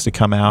invite folks to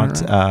come out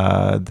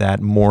that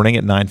morning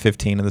at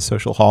 9:15 in the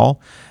social hall,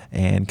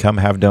 and come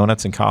have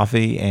donuts and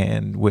coffee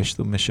and wish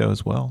them a show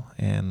as well,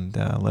 and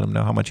let them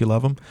know how much you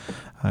love them,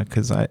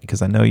 because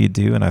I know you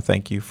do, and I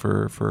thank you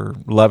for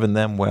loving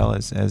them well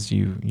as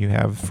you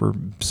have for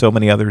so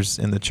many others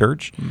in the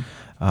church.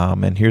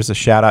 And here's a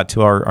shout out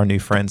to our new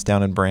friends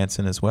down in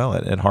Branson as well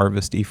at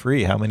Harvest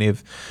E-Free.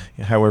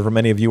 However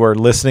many of you are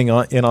listening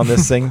in on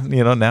this thing,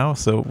 now.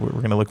 So we're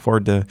going to look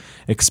forward to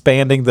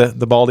expanding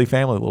the Baldy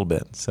family a little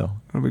bit. So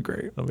that'll be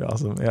great. That'll be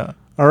awesome. Yeah.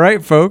 All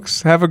right,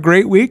 folks. Have a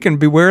great week and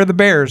beware of the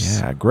bears.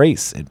 Yeah.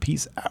 Grace and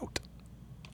peace out.